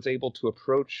she was able to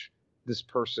approach this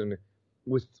person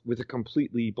with a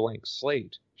completely blank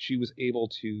slate, she was able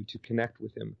to connect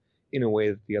with him in a way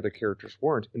that the other characters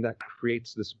weren't, and that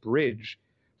creates this bridge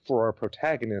for our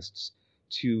protagonists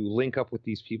to link up with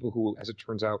these people who, as it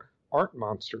turns out, aren't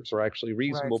monsters, or actually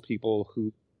reasonable people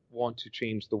who want to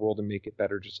change the world and make it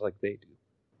better just like they do.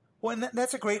 Well, and I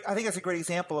think that's a great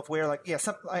example of where, like,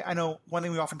 I know one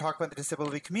thing we often talk about in the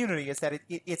disability community is that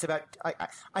it's about,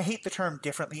 I hate the term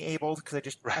differently abled because I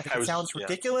think it sounds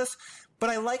ridiculous, but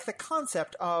I like the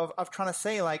concept of trying to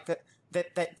say, like, that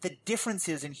that the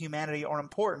differences in humanity are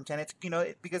important. And it's,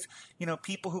 because,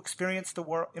 people who experience the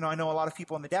world, I know a lot of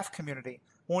people in the deaf community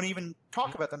won't even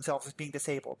talk about themselves as being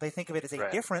disabled. They think of it as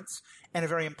a difference and a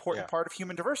very important part of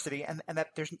human diversity, and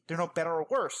that they're no better or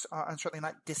worse, and certainly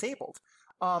not disabled.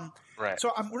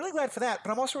 So I'm really glad for that,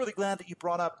 but I'm also really glad that you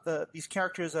brought up these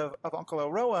characters of Uncle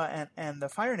Iroha and the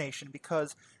Fire Nation,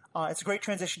 because it's a great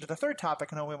transition to the third topic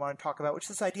I know we want to talk about, which is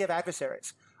this idea of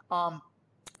adversaries.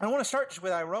 I want to start just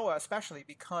with Iroha especially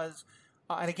because,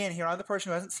 and again, here I'm the person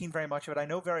who hasn't seen very much of it. I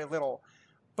know very little.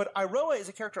 But Iroha is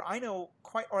a character I know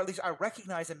quite, or at least I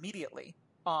recognize immediately,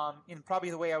 in probably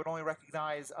the way I would only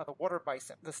recognize the water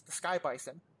bison, the sky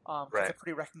bison. It's a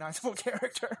pretty recognizable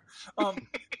character.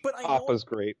 But I know, Appa's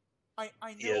great.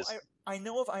 I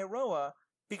know of Iroha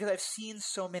because I've seen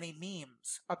so many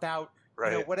memes about,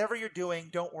 whatever you're doing,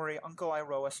 don't worry, Uncle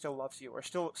Iroha still loves you, or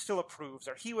still approves,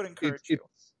 or he would encourage you.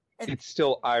 It's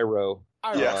still Iro.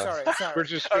 Sorry.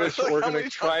 We're going to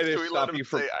try to stop you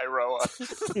from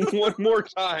Iroha. one more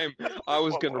time. I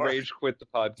was going to rage quit the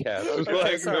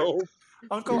podcast. No.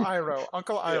 Uncle Iro.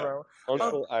 Uncle Iro.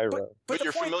 But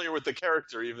you're familiar with the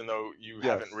character, even though you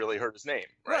haven't really heard his name,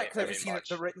 right? Because I've just seen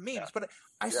the written memes. But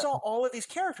I saw all of these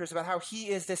characters about how he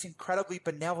is this incredibly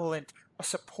benevolent,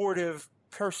 supportive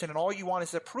person, and all you want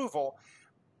is approval.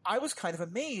 I was kind of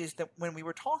amazed that when we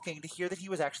were talking to hear that he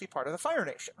was actually part of the Fire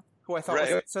Nation, who I thought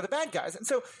was the bad guys. And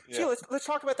so, let's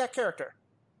talk about that character.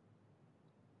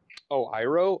 Oh,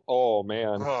 Iro? Oh,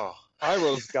 man.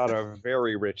 Iroh's got a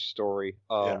very rich story.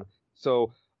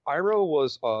 So Iro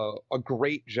was a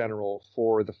great general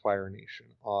for the Fire Nation.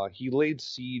 He laid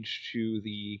siege to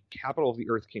the capital of the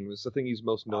Earth Kingdom. It's the thing he's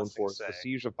most known for. It's the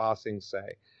siege of Ba Sing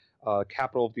Se,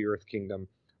 capital of the Earth Kingdom.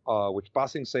 Which Ba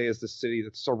Sing Se is the city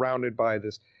that's surrounded by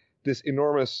this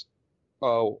enormous,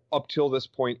 up till this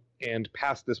point and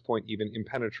past this point even,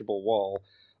 impenetrable wall.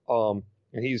 And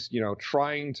he's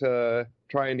trying to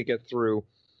get through,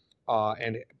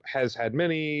 and has had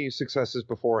many successes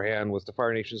beforehand. Was the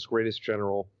Fire Nation's greatest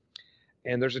general,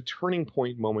 and there's a turning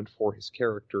point moment for his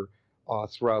character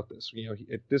throughout this.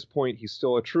 At this point, he's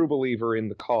still a true believer in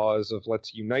the cause of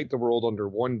let's unite the world under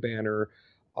one banner.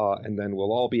 And then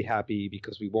we'll all be happy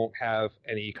because we won't have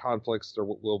any conflicts. There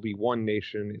will be one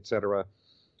nation, etc.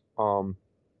 And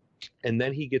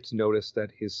then he gets notice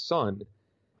that his son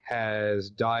has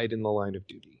died in the line of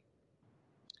duty.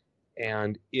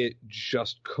 And it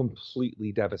just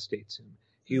completely devastates him.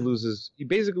 He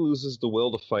basically loses the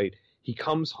will to fight. He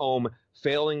comes home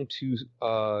failing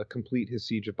to complete his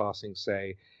siege of Ba Sing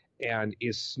Se, and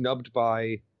is snubbed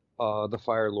by the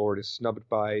Fire Lord, is snubbed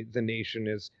by the nation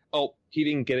as, he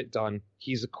didn't get it done.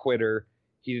 He's a quitter.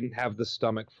 He didn't have the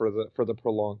stomach for the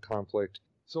prolonged conflict.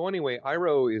 So anyway,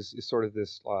 Iro is sort of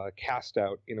this cast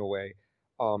out in a way.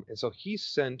 And so he's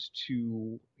sent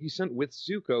with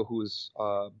Zuko, who is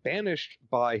banished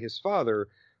by his father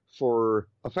for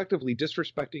effectively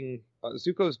disrespecting,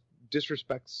 Zuko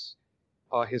disrespects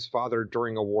his father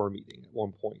during a war meeting at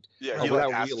one point. Yeah, he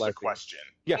asked a question.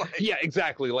 Yeah,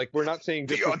 exactly. Like, we're not saying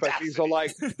disrespect. He's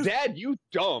like, Dad, you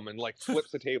dumb, and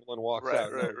flips the table and walks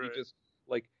out. He just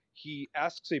he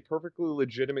asks a perfectly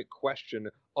legitimate question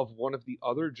of one of the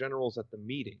other generals at the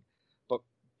meeting, but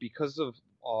because of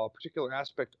a particular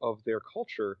aspect of their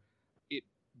culture,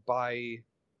 by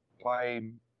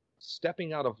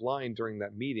stepping out of line during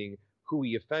that meeting, who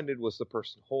he offended was the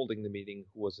person holding the meeting,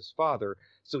 who was his father.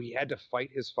 So he had to fight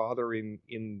his father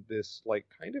in this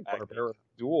kind of barbaric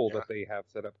duel that they have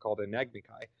set up called an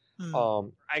Agnikai,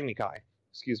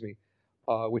 excuse me,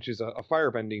 which is a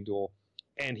firebending duel.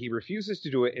 And he refuses to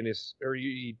do it,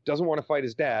 he doesn't want to fight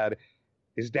his dad.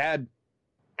 His dad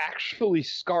actually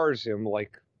scars him,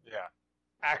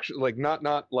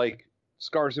 not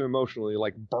scars him emotionally,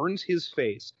 burns his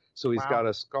face. So he's got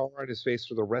a scar on his face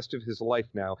for the rest of his life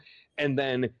now, and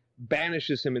then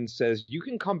banishes him and says, you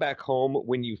can come back home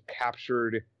when you've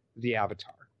captured the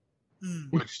Avatar.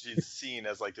 Which is seen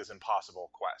as this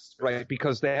impossible quest. Right,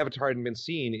 because the Avatar hadn't been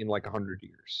seen in 100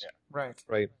 years. Yeah.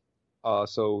 Right.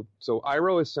 So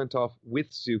Iroh is sent off with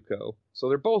Zuko. So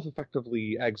they're both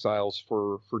effectively exiles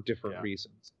for different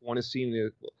reasons. One is seen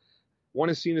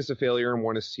as a failure, and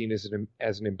one is seen as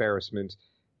an embarrassment.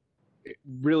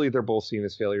 Really, they're both seen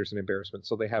as failures and embarrassment,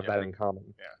 so they have that in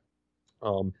common.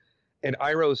 And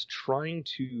Iroh's trying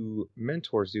to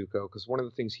mentor Zuko, because one of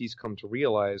the things he's come to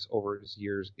realize over his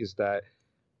years is that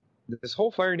this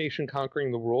whole Fire Nation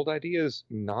conquering the world idea is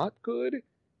not good.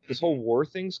 This whole war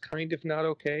thing's kind of not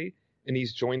okay. And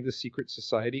he's joined the secret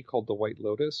society called the White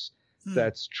Lotus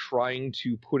that's trying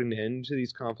to put an end to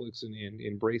these conflicts and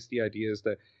embrace the ideas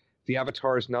that the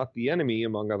Avatar is not the enemy,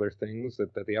 among other things,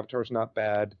 that the Avatar is not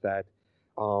bad, that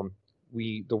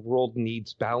the world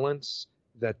needs balance,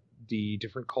 that the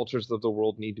different cultures of the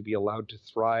world need to be allowed to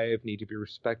thrive, need to be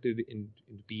respected, and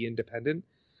be independent.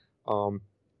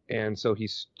 And so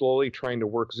he's slowly trying to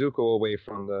work Zuko away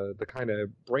from the kind of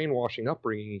brainwashing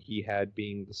upbringing he had,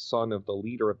 being the son of the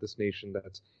leader of this nation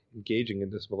that's engaging in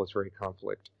this military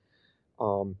conflict.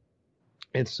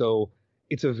 And so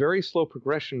it's a very slow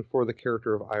progression for the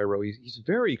character of Iroh. He's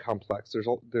very complex.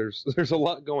 There's a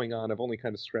lot going on. I've only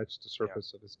kind of scratched the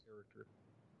surface of his character.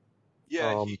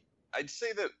 Yeah, I'd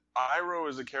say that Iroh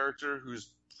is a character who's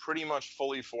pretty much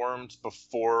fully formed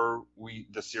before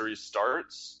the series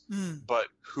starts, but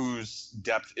whose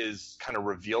depth is kind of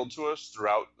revealed to us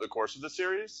throughout the course of the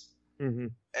series. Mm-hmm.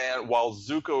 And while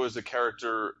Zuko is a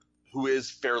character who is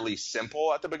fairly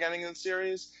simple at the beginning of the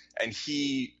series, and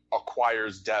he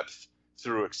acquires depth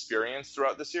through experience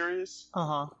throughout the series.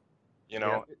 You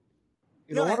know? Yeah.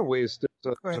 In a lot of ways,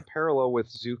 there's a parallel with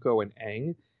Zuko and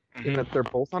Aang, in that they're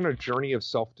both on a journey of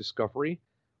self-discovery.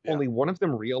 Yeah. Only one of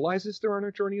them realizes they're on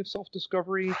a journey of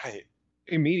self-discovery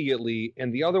immediately,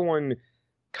 and the other one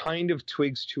kind of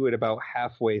twigs to it about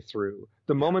halfway through.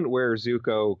 The moment where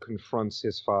Zuko confronts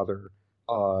his father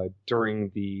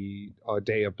during the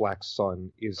Day of Black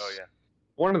Sun is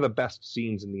one of the best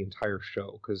scenes in the entire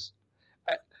show, because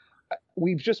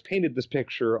we've just painted this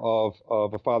picture of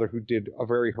a father who did a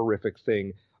very horrific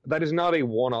thing. That is not a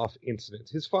one-off incident.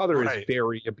 His father is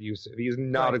very abusive. He is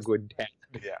not a good dad.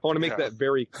 Yeah. I want to make that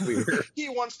very clear. He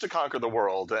wants to conquer the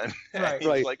world, and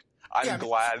he's like, I'm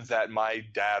glad that my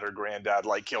dad or granddad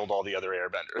killed all the other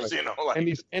airbenders. You know, and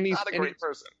he's not a great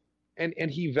person. And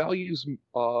he values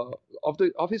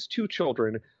of his two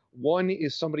children, one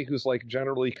is somebody who's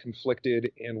generally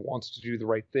conflicted and wants to do the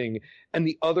right thing, and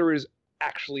the other is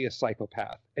actually a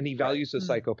psychopath, and he values the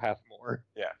psychopath more.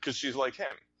 Yeah, because she's like him.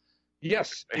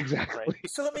 Yes, exactly.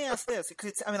 So let me ask this,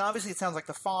 because obviously it sounds like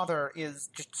the father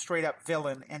is just straight up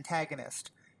villain,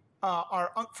 antagonist.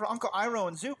 For Uncle Iroh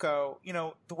and Zuko,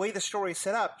 the way the story is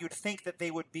set up, you'd think that they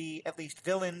would be at least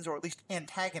villains or at least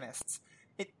antagonists.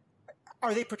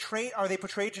 Are they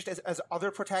portrayed just as other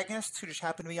protagonists who just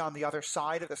happen to be on the other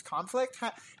side of this conflict?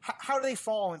 How do they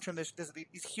fall in terms of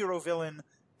these hero villain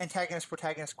antagonist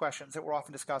protagonist questions that we're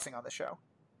often discussing on the show?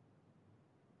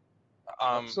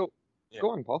 Go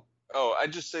on, Paul. Oh,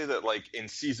 I'd just say that in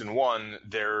season 1,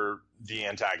 they're the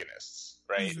antagonists,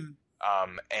 right?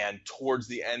 And towards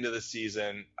the end of the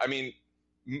season, I mean,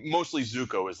 mostly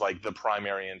Zuko is the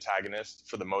primary antagonist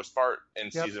for the most part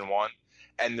in season 1.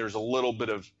 And there's a little bit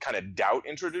of kind of doubt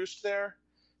introduced there.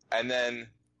 And then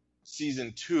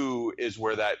season 2 is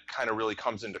where that kind of really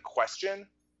comes into question.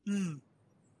 And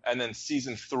then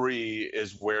season 3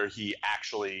 is where he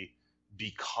actually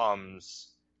becomes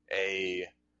a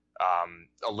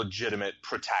legitimate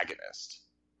protagonist.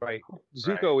 Right.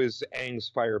 Zuko is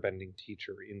Aang's firebending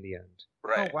teacher in the end.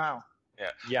 Right. Oh, wow.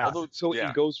 Yeah.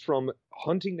 He goes from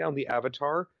hunting down the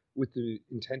Avatar with the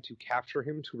intent to capture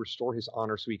him to restore his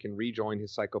honor so he can rejoin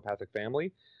his psychopathic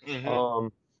family,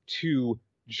 to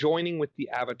joining with the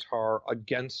Avatar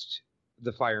against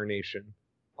the Fire Nation,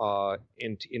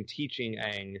 in teaching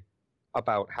Aang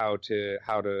about how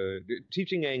to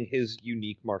teaching Aang his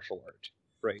unique martial art.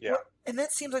 Right. Yeah. Well, and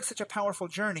that seems like such a powerful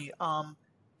journey,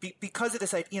 because of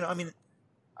this idea.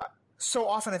 So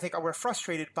often I think we're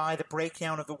frustrated by the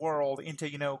breakdown of the world into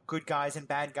good guys and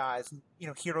bad guys, and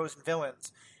heroes and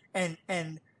villains, and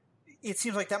it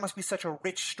seems like that must be such a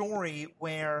rich story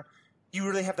where you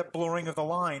really have the blurring of the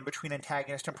line between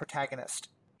antagonist and protagonist.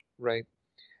 Right,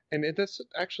 and that's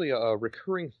actually a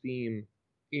recurring theme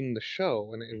in the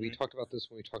show, and we talked about this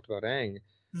when we talked about Aang,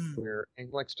 where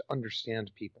Aang likes to understand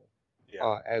people.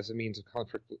 As a means of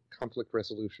conflict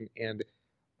resolution, and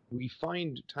we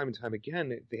find time and time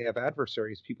again they have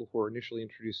adversaries, people who are initially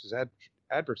introduced as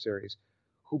adversaries,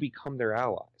 who become their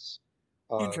allies,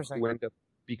 Interesting. who end up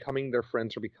becoming their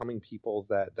friends or becoming people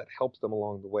that help them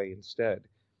along the way instead,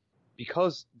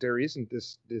 because there isn't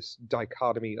this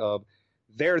dichotomy of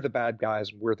they're the bad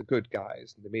guys and we're the good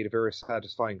guys, and they made a very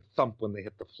satisfying thump when they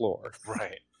hit the floor.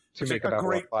 Right. To make a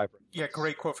Babylon 5 reference. Yeah,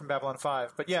 great quote from Babylon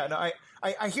 5. But yeah, no,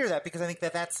 I hear that, because I think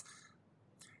that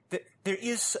there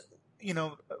is,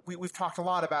 we've talked a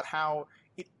lot about how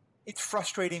it's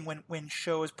frustrating when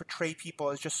shows portray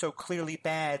people as just so clearly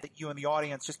bad that you and the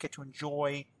audience just get to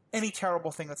enjoy any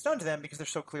terrible thing that's done to them because they're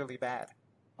so clearly bad.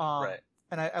 Right.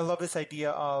 And I love this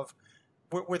idea of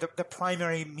where the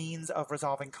primary means of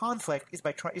resolving conflict is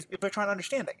by trying to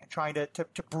understanding and trying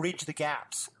to bridge the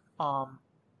gaps.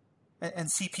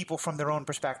 And see people from their own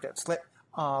perspectives. Let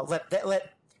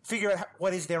figure out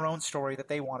what is their own story that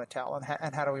they want to tell,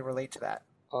 and how do we relate to that.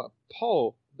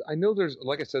 Paul, I know there's,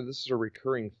 like I said, this is a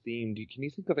recurring theme. Can you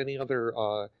think of any other,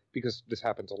 because this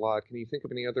happens a lot, can you think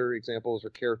of any other examples or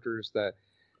characters that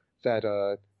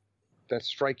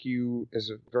strike you as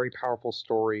a very powerful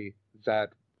story that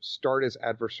start as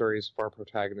adversaries for our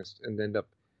protagonists and end up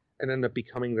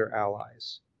becoming their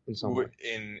allies in some way?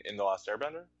 In The Last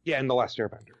Airbender? Yeah, in The Last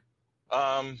Airbender.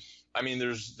 I mean,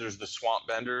 there's the Swamp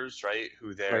Benders, right?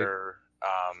 Who they're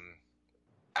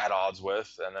at odds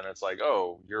with, and then it's like,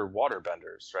 oh, you're water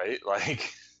benders, right?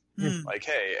 Like, like,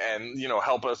 hey, and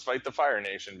help us fight the Fire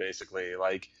Nation, basically.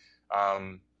 Like, I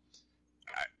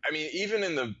mean, even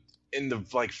in the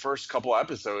like first couple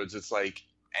episodes, it's like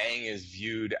Aang is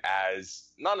viewed as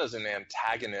not as an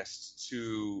antagonist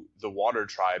to the Water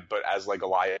Tribe, but as like a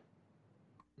lion,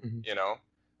 and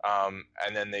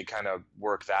then they kind of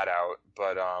work that out.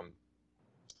 But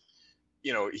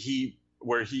he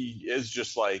is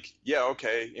just like, yeah,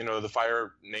 okay, the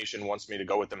Fire Nation wants me to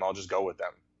go with them, I'll just go with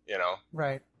them,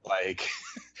 Right. Like,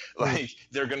 like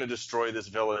they're gonna destroy this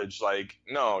village. Like,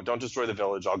 no, don't destroy the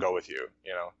village. I'll go with you.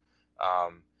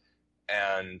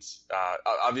 And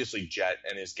obviously Jet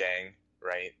and his gang,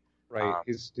 right? Right.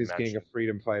 His gang of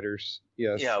freedom fighters.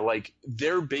 Yes. Yeah, like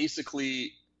they're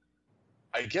basically,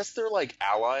 I guess they're like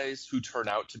allies who turn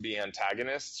out to be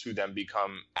antagonists who then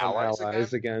become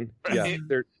allies again. Right? Yeah.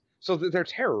 They're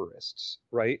terrorists,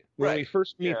 right? When we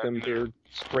first meet them, they're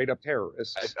straight up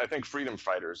terrorists. I think freedom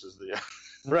fighters is the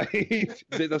right.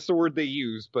 That's the word they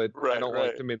use, but I don't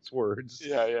like to mince words.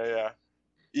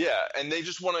 Yeah, and they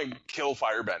just want to kill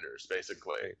firebenders,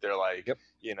 basically. They're like,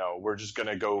 we're just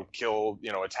gonna go kill,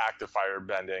 attack the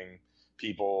firebending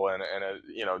people, and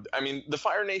I mean, the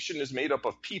Fire Nation is made up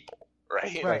of people,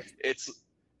 right? Right.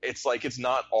 It's like it's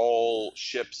not all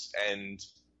ships and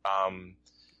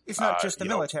it's not just the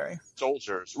military.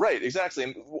 Soldiers. Right, exactly.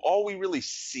 And all we really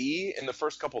see in the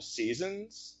first couple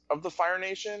seasons of the Fire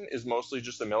Nation is mostly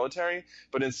just the military.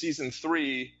 But in season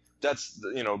 3, that's,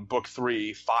 book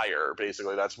 3, Fire,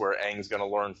 basically. That's where Aang's going to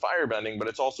learn firebending, but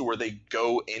it's also where they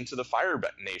go into the Fire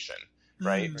Nation,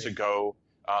 right? To go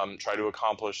try to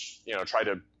accomplish, try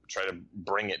to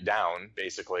bring it down,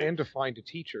 basically. And to find a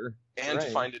teacher. To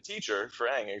find a teacher for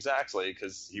Aang, exactly,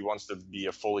 because he wants to be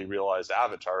a fully realized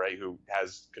avatar, right, who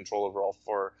has control over all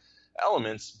 4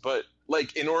 elements. But,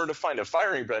 like, in order to find a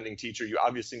firebending teacher, you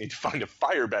obviously need to find a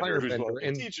firebender who's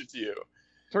willing to teach it to you.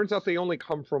 Turns out they only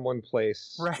come from one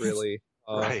place, really.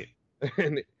 Right.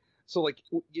 And so, like,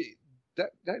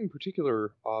 that in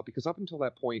particular, because up until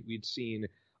that point, we'd seen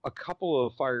a couple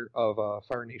of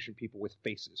Fire Nation people with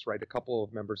faces, right? A couple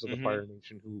of members of the Fire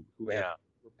Nation who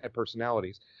had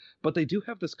personalities. But they do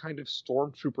have this kind of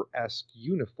stormtrooper-esque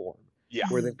uniform. Yeah.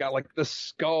 Where they've got, like, the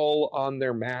skull on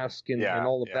their mask and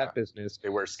all of that business. They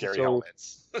wear scary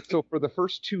helmets. So for the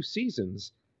first 2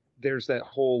 seasons, there's that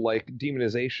whole, like,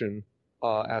 demonization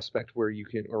aspect where you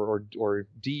can, or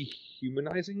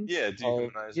dehumanizing? Yeah,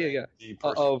 dehumanizing.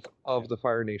 Of the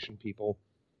Fire Nation people.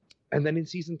 And then in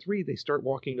season 3, they start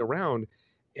walking around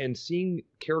and seeing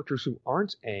characters who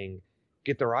aren't Aang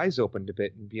get their eyes opened a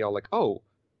bit and be all like, oh,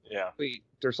 wait,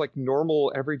 there's like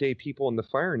normal everyday people in the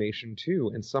Fire Nation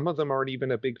too, and some of them aren't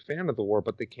even a big fan of the war,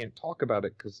 but they can't talk about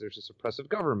it because there's a suppressive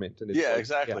government. And it's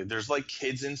exactly. There's like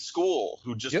kids in school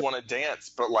who just want to dance,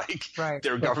 but like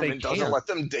their government doesn't let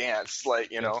them dance,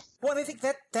 like, Well, and I think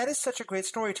that is such a great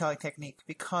storytelling technique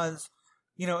because,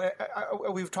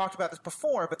 we've talked about this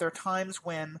before, but there are times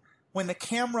when the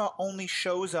camera only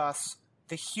shows us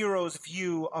the hero's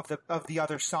view of the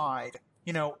other side,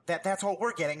 that's all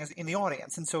we're getting is in the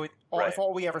audience. And so if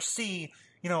all we ever see,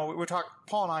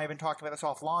 Paul and I have been talking about this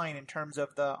offline in terms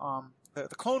of the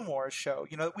Clone Wars show.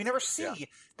 We never see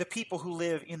the people who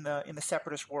live in the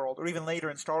separatist world, or even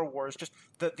later in Star Wars, just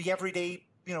the everyday,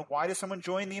 why does someone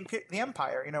join the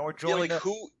Empire, or join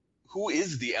who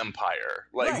is the Empire?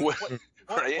 Like, what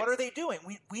are they doing?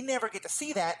 We never get to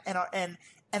see that,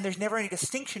 and there's never any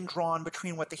distinction drawn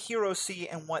between what the heroes see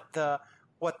and what the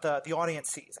audience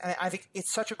sees. And I think it's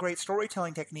such a great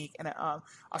storytelling technique and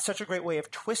such a great way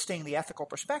of twisting the ethical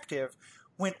perspective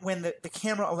when the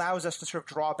camera allows us to sort of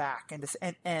draw back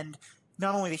and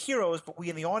not only the heroes, but we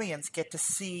in the audience get to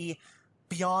see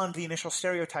beyond the initial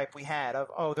stereotype we had of,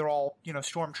 oh, they're all,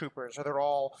 stormtroopers, or they're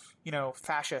all,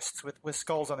 fascists with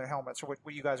skulls on their helmets, or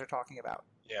what you guys are talking about.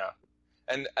 Yeah.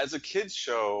 And as a kids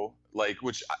show, like,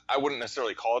 which I wouldn't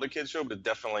necessarily call it a kids show, but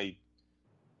definitely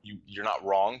you're not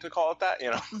wrong to call it that,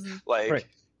 like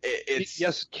it's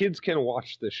yes, kids can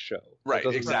watch this show. Right,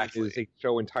 exactly. It's a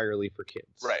show entirely for kids.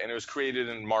 Right, and it was created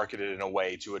and marketed in a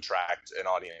way to attract an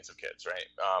audience of kids, right?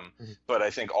 But I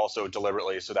think also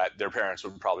deliberately so that their parents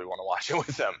would probably want to watch it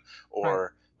with them,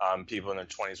 or people in their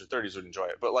 20s or 30s would enjoy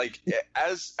it. But like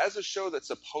as a show that's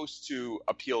supposed to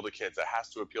appeal to kids, that has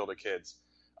to appeal to kids,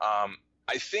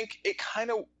 I think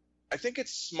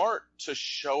it's smart to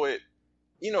show it,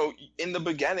 in the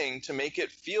beginning, to make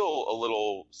it feel a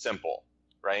little simple,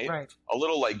 right? Right. A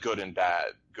little like good and bad,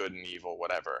 good and evil,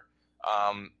 whatever.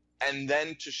 And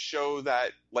then to show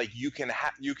that like you can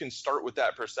start with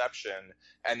that perception,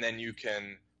 and then you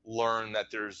can learn that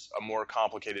there's a more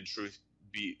complicated truth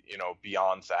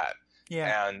beyond that.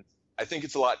 Yeah. And I think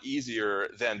it's a lot easier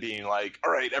than being like,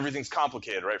 all right, everything's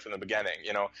complicated right from the beginning.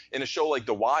 In a show like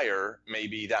The Wire,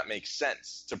 maybe that makes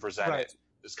sense to present it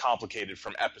as complicated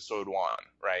from episode 1,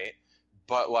 right?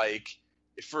 But like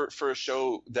for a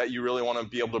show that you really want to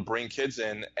be able to bring kids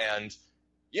in, and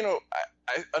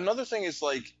another thing is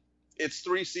like it's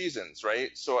 3 seasons, right?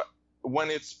 So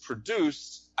when it's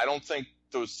produced, I don't think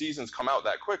those seasons come out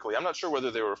that quickly. I'm not sure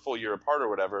whether they were a full year apart or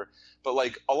whatever, but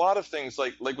like a lot of things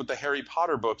like with the Harry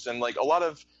Potter books and like a lot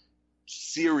of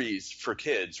series for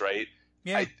kids, right?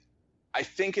 Yeah. I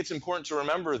think it's important to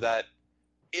remember that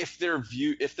if they're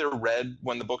read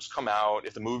when the books come out,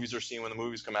 if the movies are seen when the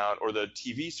movies come out, or the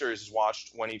TV series is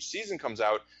watched when each season comes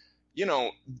out,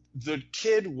 the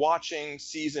kid watching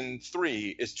season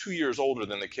 3 is 2 years older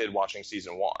than the kid watching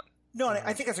season 1. No, and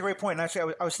I think that's a great point. And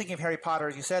actually, I was thinking of Harry Potter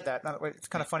as you said that. It's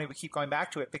kind of funny we keep going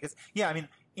back to it because, I mean,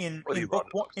 in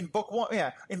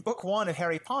book one of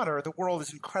Harry Potter, the world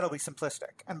is incredibly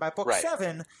simplistic, and by book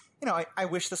 7, I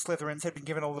wish the Slytherins had been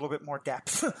given a little bit more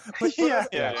depth. but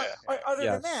other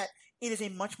than that, it is a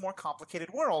much more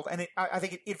complicated world, and I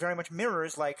think it very much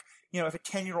mirrors like if a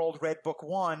 10-year-old read book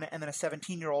 1 and then a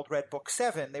 17-year-old read book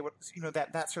 7, they would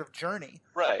that sort of journey.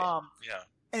 Right.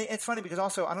 And it's funny because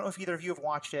also, I don't know if either of you have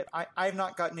watched it. I've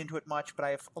not gotten into it much, but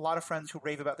I have a lot of friends who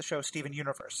rave about the show Steven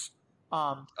Universe.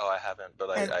 I haven't, but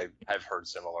I've heard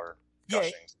similar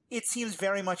gushings. It seems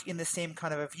very much in the same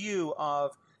kind of a view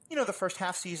of, the first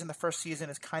season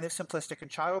is kind of simplistic and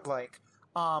childlike.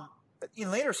 But in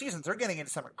later seasons, they're getting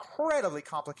into some incredibly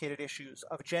complicated issues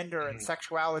of gender and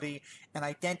sexuality and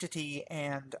identity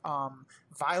and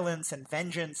violence and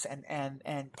vengeance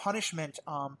and punishment.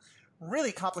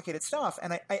 Really complicated stuff.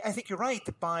 And I think you're right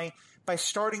that by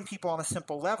starting people on a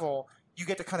simple level, you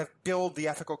get to kind of build the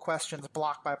ethical questions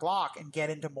block by block and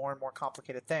get into more and more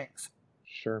complicated things.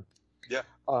 Sure. Yeah.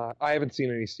 I haven't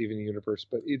seen any Steven Universe,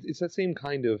 but it's that same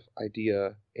kind of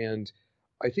idea. And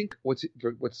I think what's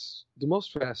the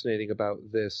most fascinating about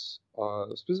this,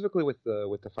 specifically with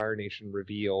the Fire Nation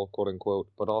reveal, quote unquote,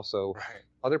 but also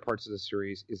other parts of the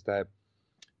series, is that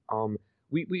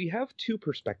we have 2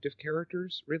 perspective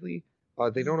characters, really.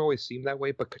 They don't always seem that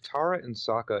way, but Katara and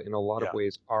Sokka, in a lot of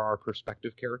ways, are our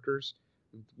perspective characters.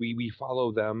 We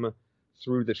follow them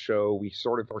through the show. We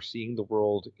sort of are seeing the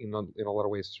world in a lot of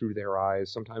ways through their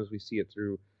eyes. Sometimes we see it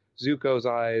through Zuko's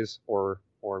eyes, or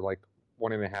like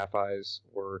 1.5 eyes,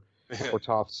 or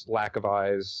Toph's lack of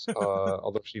eyes.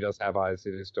 Although she does have eyes,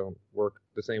 they just don't work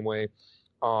the same way.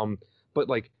 But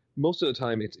like most of the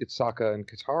time, it's Sokka and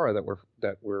Katara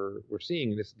that we're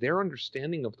seeing this. Their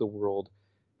understanding of the world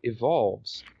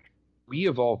evolves. We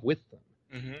evolve with them.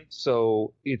 Mm-hmm.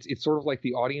 So it's sort of like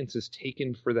the audience is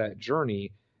taken for that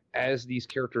journey as these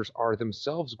characters are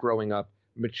themselves growing up,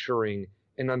 maturing,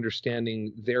 and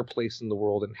understanding their place in the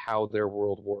world and how their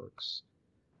world works.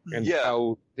 And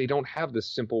how they don't have this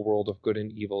simple world of good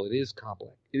and evil. It is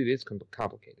complex. It is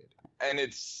complicated. And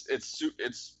it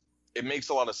makes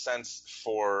a lot of sense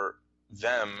for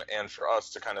them and for us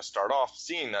to kind of start off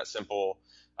seeing that simple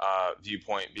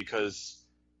viewpoint, because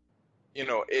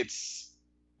it's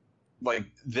like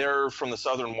they're from the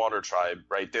Southern Water Tribe,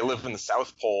 right? They live in the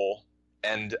South Pole,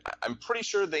 and I'm pretty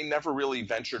sure they never really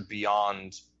ventured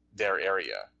beyond their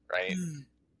area, right?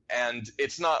 And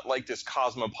it's not like this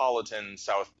cosmopolitan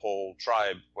South Pole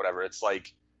tribe, whatever. It's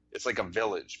like a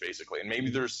village, basically. And maybe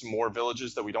there's some more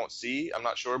villages that we don't see. I'm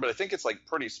not sure, but I think it's like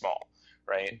pretty small,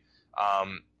 right?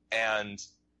 And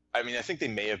I mean, I think they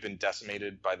may have been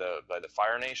decimated by the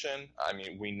Fire Nation. I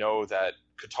mean, we know that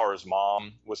Katara's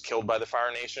mom was killed by the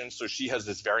Fire Nation, so she has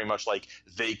this very much like,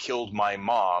 they killed my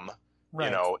mom,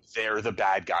 right. They're the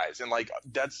bad guys. And like,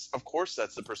 that's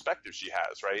the perspective she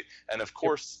has, right? And of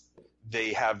course,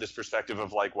 they have this perspective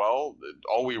of like, well,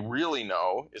 all we really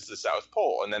know is the South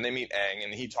Pole. And then they meet Aang,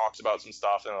 and he talks about some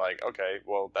stuff, and they're like, okay,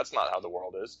 well, that's not how the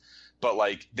world is. But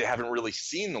like, they haven't really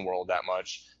seen the world that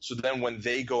much. So then when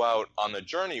they go out on the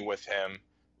journey with him,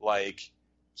 like,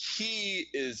 he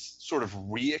is sort of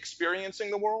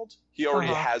re-experiencing the world. He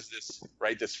already has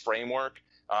this framework,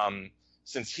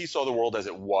 since he saw the world as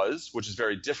it was, which is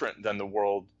very different than the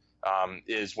world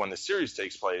is when the series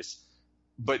takes place.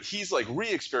 but he's like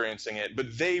re-experiencing it.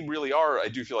 But they really are, I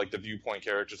do feel like, the viewpoint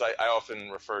characters. I often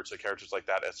refer to characters like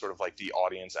that as sort of like the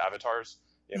audience avatars,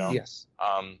 you know? Yes.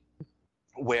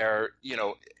 Where, you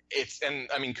know, and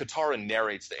I mean, Katara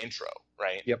narrates the intro,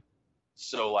 right? Yep.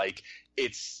 So like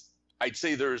I'd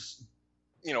say there's,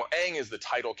 you know, Aang is the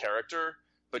title character,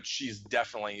 but she's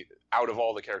definitely, out of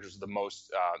all the characters, the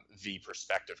most the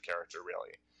perspective character,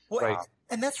 really. Well, Right.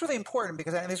 And that's really important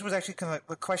because this was actually kind of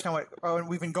the question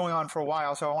we've been going on for a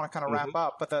while, so I want to kind of wrap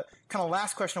up. But the kind of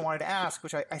last question I wanted to ask,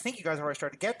 which I think you guys have already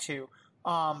started to get to,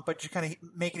 but to kind of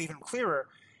make it even clearer,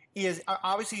 is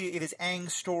obviously it is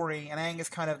Aang's story, and Aang is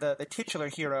kind of the titular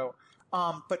hero.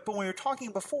 But when we were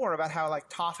talking before about how like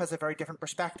Toph has a very different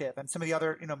perspective, and some of the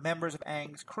other members of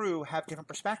Aang's crew have different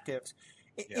perspectives.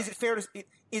 Is it fair to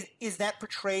is that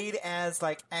portrayed as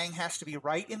like Aang has to be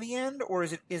right in the end, or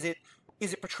is it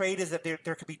portrayed as that there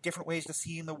could be different ways to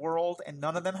see in the world and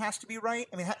none of them has to be right?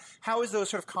 I mean, how is those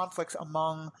sort of conflicts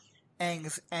among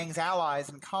Aang's allies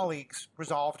and colleagues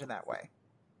resolved in that way,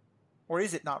 or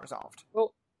is it not resolved?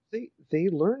 Well, they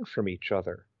learn from each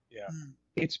other. Yeah,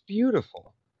 it's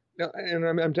beautiful. Now, and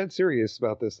I'm dead serious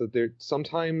about this. That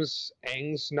sometimes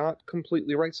Aang's not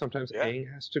completely right. Sometimes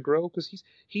Aang has to grow because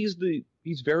he's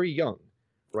very young,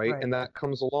 right? And that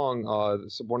comes along.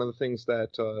 So one of the things that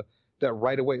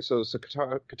right away. So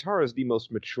Katara is the most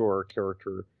mature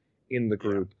character in the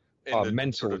group, in the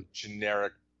mentally. sort of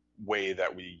generic way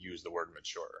that we use the word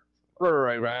mature.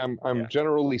 Right. I'm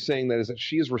generally saying that is that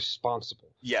she is responsible.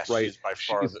 Yes, right? She's by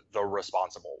far the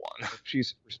responsible one.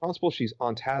 She's responsible. She's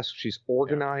on task. She's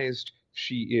organized.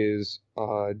 She is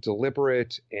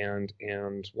deliberate and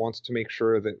wants to make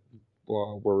sure that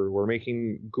we're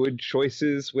making good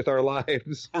choices with our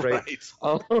lives. Right.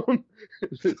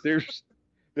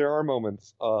 There are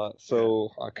moments.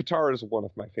 Katara is one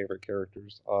of my favorite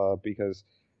characters because.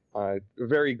 A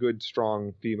very good,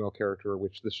 strong female character,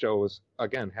 which the show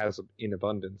has in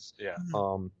abundance. Yeah.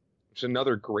 Which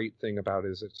another great thing about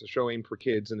it is it's a show aimed for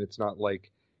kids, and it's not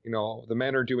like the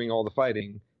men are doing all the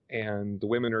fighting and the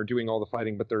women are doing all the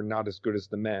fighting, but they're not as good as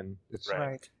the men.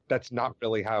 That's not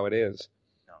really how it is.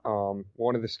 No.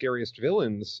 One of the scariest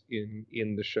villains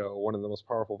in the show, one of the most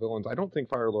powerful villains. I don't think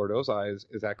Fire Lord Ozai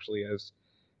is actually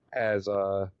as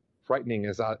frightening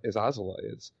as Azula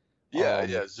is.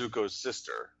 Zuko's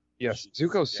sister. Yes,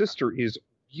 Zuko's sister is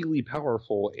really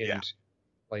powerful and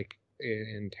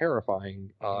and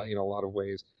terrifying in a lot of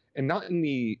ways, and not in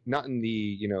the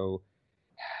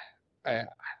I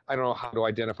don't know how to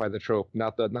identify the trope.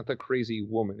 Not the crazy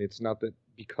woman. It's not that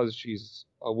because she's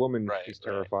a woman she's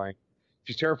terrifying.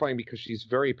 She's terrifying because she's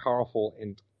very powerful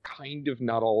and kind of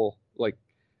not all like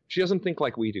she doesn't think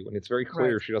like we do, and it's very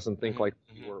clear she doesn't think like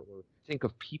we do or think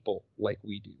of people like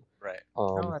we do. Right.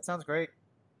 That sounds great.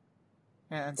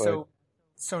 And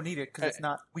so needed because it's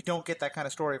not we don't get that kind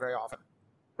of story very often.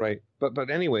 Right. But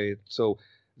anyway, so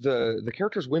the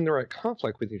characters when they're at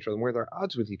conflict with each other, where they're at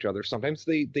odds with each other, sometimes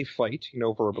they fight,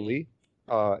 verbally,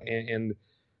 and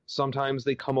sometimes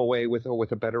they come away with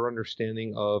a better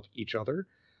understanding of each other.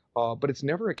 But it's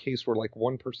never a case where like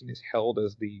one person is held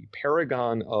as the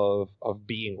paragon of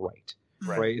being right.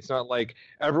 Right. It's not like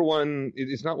everyone.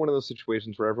 It's not one of those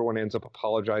situations where everyone ends up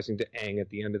apologizing to Aang at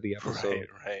the end of the episode.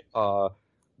 Right.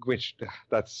 Which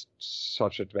that's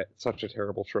such a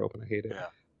terrible trope, and I hate it. Yeah.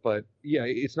 But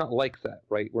it's not like that,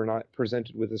 right? We're not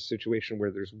presented with a situation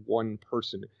where there's one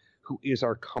person who is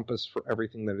our compass for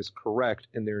everything that is correct,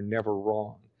 and they're never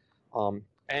wrong.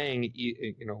 Aang,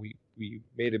 we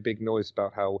made a big noise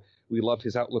about how we love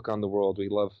his outlook on the world. We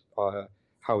love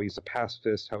how he's a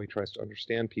pacifist, how he tries to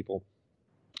understand people.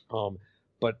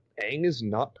 But Aang is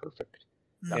not perfect.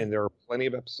 No. And there are plenty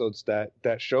of episodes that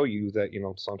show you that,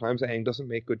 sometimes Aang doesn't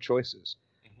make good choices,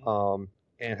 and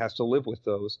has to live with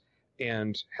those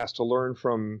and has to learn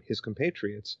from his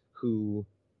compatriots who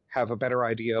have a better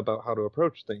idea about how to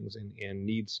approach things and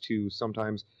needs to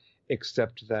sometimes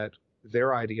accept that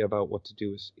their idea about what to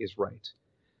do is right.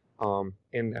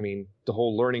 And I mean, the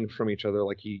whole learning from each other,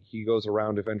 like he goes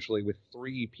around eventually with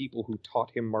 3 people who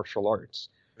taught him martial arts.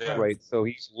 Yeah. Right, so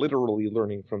he's literally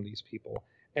learning from these people,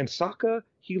 and Sokka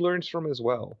he learns from as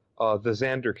well. The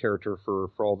Xander character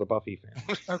for all the Buffy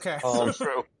fans. Okay, so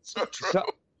true.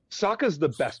 Sokka's the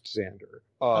best Xander.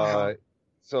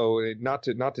 So not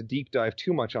to deep dive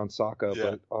too much on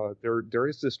Sokka, but there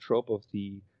is this trope of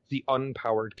the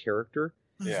unpowered character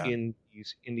in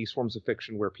these forms of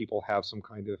fiction where people have some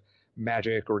kind of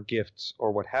magic or gifts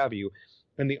or what have you.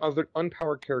 And the other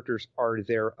unpowered characters are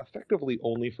there effectively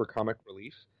only for comic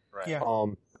relief. Right. Yeah.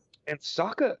 And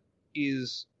Sokka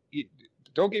is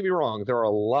don't get me wrong, there are a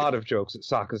lot of jokes at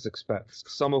Sokka's expense,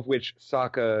 some of which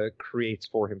Sokka creates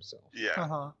for himself.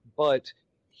 Yeah. But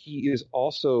he is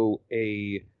also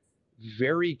a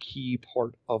very key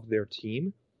part of their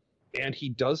team, and he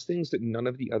does things that none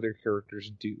of the other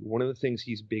characters do. One of the things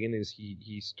he's big in is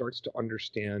he starts to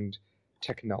understand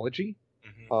technology,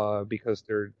 because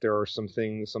there are some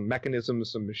things, some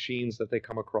mechanisms, some machines that they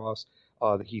come across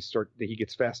that he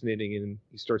gets fascinating in, and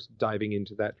he starts diving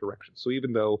into that direction. So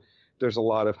even though there's a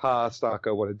lot of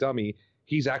Sokka, what a dummy,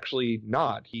 he's actually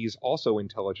not. He's also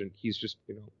intelligent. He's just,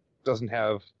 doesn't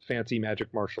have fancy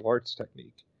magic martial arts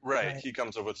technique. Right. He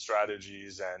comes up with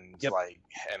strategies and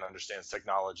and understands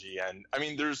technology. And I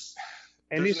mean, go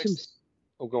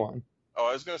on. Oh,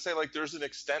 I was going to say, like, there's an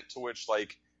extent to which,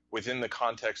 like, within the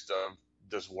context of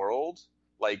this world,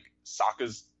 like,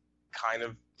 Sokka's kind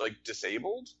of, like,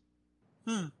 disabled.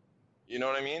 You know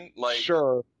what I mean? Like,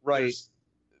 sure, right.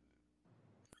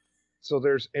 So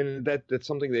that's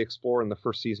something they explore in the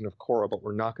first season of Korra, but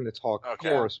we're not going to talk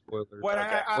Korra spoilers. Well,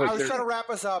 I was trying to wrap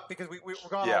us up because we're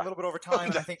going a little bit over time,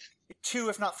 and I think 2,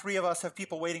 if not 3 of us have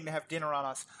people waiting to have dinner on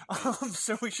us.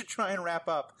 So we should try and wrap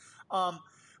up.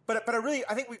 But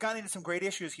I think we've gotten into some great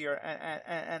issues here.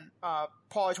 And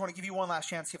Paul, I just want to give you one last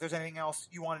chance, see if there's anything else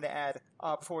you wanted to add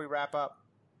before we wrap up.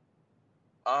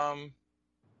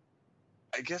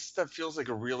 I guess that feels like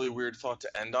a really weird thought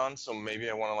to end on, so maybe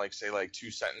I want to, like, say, like,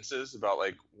 2 sentences about,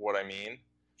 like, what I mean.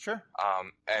 Sure.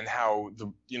 And how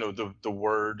the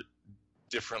word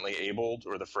differently abled,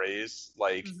 or the phrase,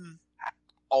 like,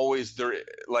 always there,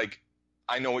 like,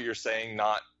 I know what you're saying,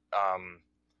 not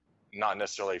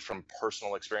necessarily from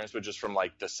personal experience, but just from,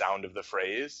 like, the sound of the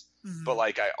phrase. But,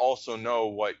 like, I also know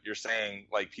what you're saying,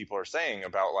 like, people are saying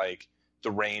about, like,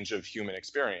 the range of human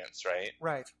experience, right?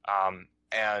 Right.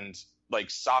 And, like,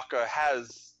 Sokka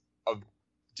has a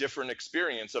different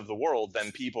experience of the world than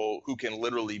people who can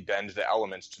literally bend the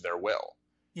elements to their will,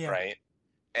 right?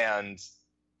 And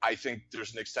I think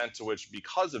there's an extent to which,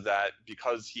 because of that,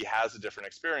 because he has a different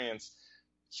experience,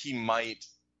 he might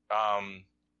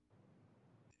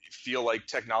feel like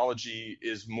technology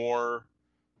is more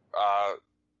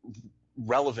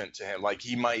relevant to him. Like,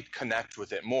 he might connect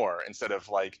with it more, instead of,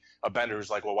 like, a bender who's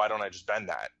like, well, why don't I just bend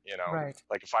that, Right.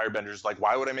 Like, a firebender's like,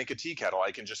 why would I make a tea kettle?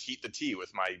 I can just heat the tea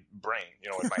with my brain,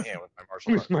 with my hand, with my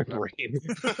martial art. With my brain.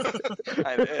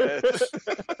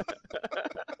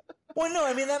 Well, no,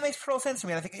 I mean, that makes total sense to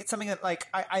me. I think it's something that, like,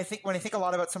 I think when I think a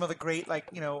lot about some of the great,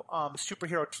 like,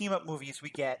 superhero team-up movies we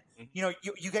get, you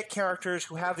get characters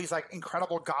who have these, like,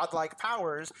 incredible godlike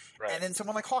powers, right. And then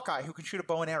someone like Hawkeye who can shoot a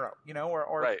bow and arrow,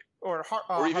 right. or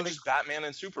even just Batman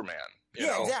and Superman,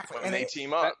 exactly. When they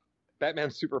team up.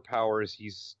 Batman's superpowers,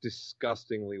 he's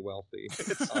disgustingly wealthy.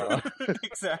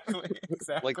 Exactly.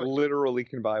 Like, literally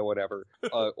can buy whatever.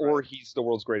 Or he's the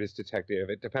world's greatest detective.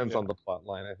 It depends on the plot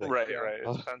line, I think. Right.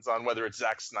 It depends on whether it's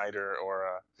Zack Snyder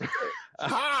or...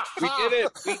 We did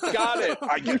it! We got it!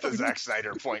 I get the Zack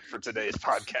Snyder point for today's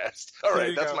podcast. All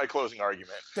right, that's my closing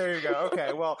argument. There you go.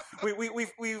 Okay, well,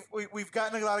 we've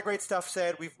gotten a lot of great stuff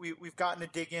said. We've gotten to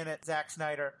dig in at Zack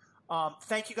Snyder.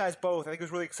 Thank you guys both. I think it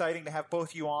was really exciting to have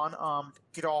both you on,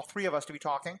 get all 3 of us to be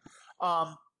talking.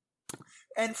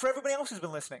 And for everybody else who's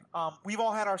been listening, we've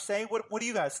all had our say. What do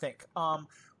you guys think?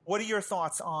 What are your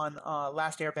thoughts on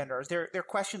Last Airbender? Is there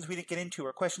questions we didn't get into,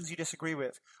 or questions you disagree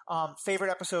with?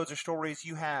 Favorite episodes or stories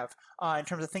you have in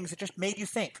terms of things that just made you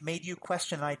think, made you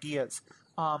question ideas?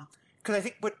 Because I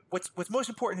think what's most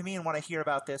important to me and what I hear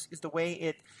about this is the way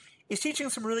it is teaching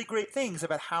some really great things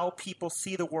about how people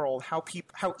see the world, how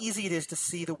easy it is to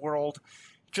see the world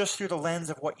just through the lens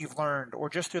of what you've learned, or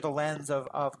just through the lens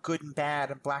of good and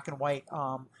bad and black and white,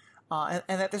 and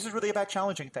that this is really about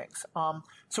challenging things.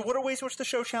 So what are ways in which the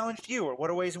show challenged you, or what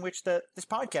are ways in which this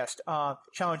podcast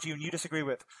challenged you and you disagree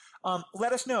with?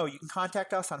 Let us know. You can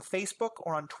contact us on Facebook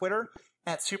or on Twitter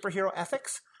at Superhero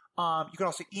Ethics. You can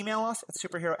also email us at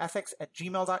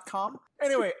superheroethics@gmail.com.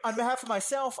 Anyway, on behalf of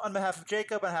myself, on behalf of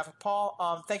Jacob, on behalf of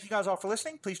Paul, thank you guys all for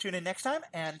listening. Please tune in next time,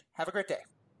 and have a great day.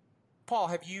 Paul,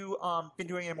 have you been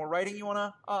doing any more writing you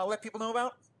want to let people know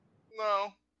about?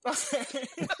 No. Okay.